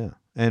 Yeah.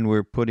 And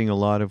we're putting a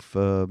lot of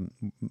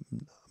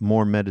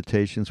more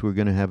meditations. We're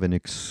going to have an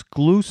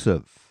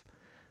exclusive,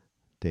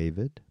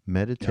 David,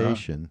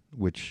 meditation,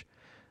 which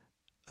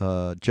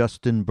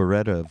Justin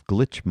Beretta of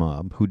Glitch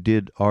Mob, who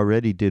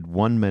already did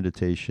one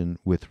meditation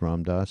with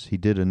Ram Dass. He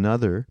did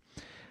another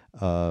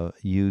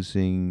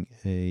using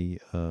a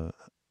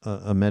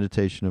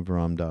meditation of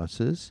Ram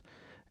Dass's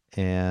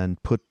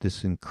and put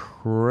this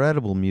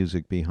incredible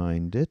music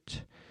behind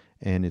it.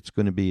 And it's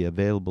going to be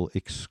available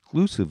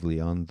exclusively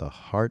on the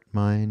Heart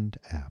Mind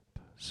app.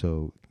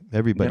 So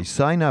everybody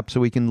sign up so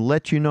we can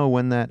let you know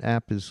when that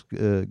app is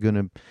going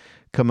to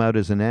come out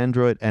as an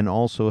Android and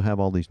also have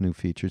all these new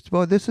features.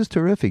 Boy, this is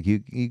terrific.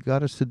 You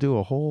got us to do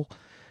a whole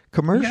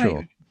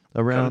commercial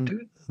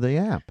around the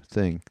app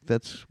thing.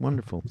 That's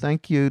wonderful.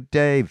 Thank you,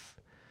 Dave.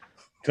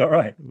 All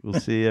right.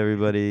 We'll see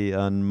everybody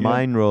on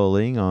Mind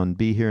Rolling on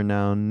Be Here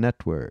Now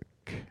Network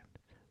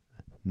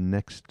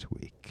next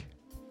week.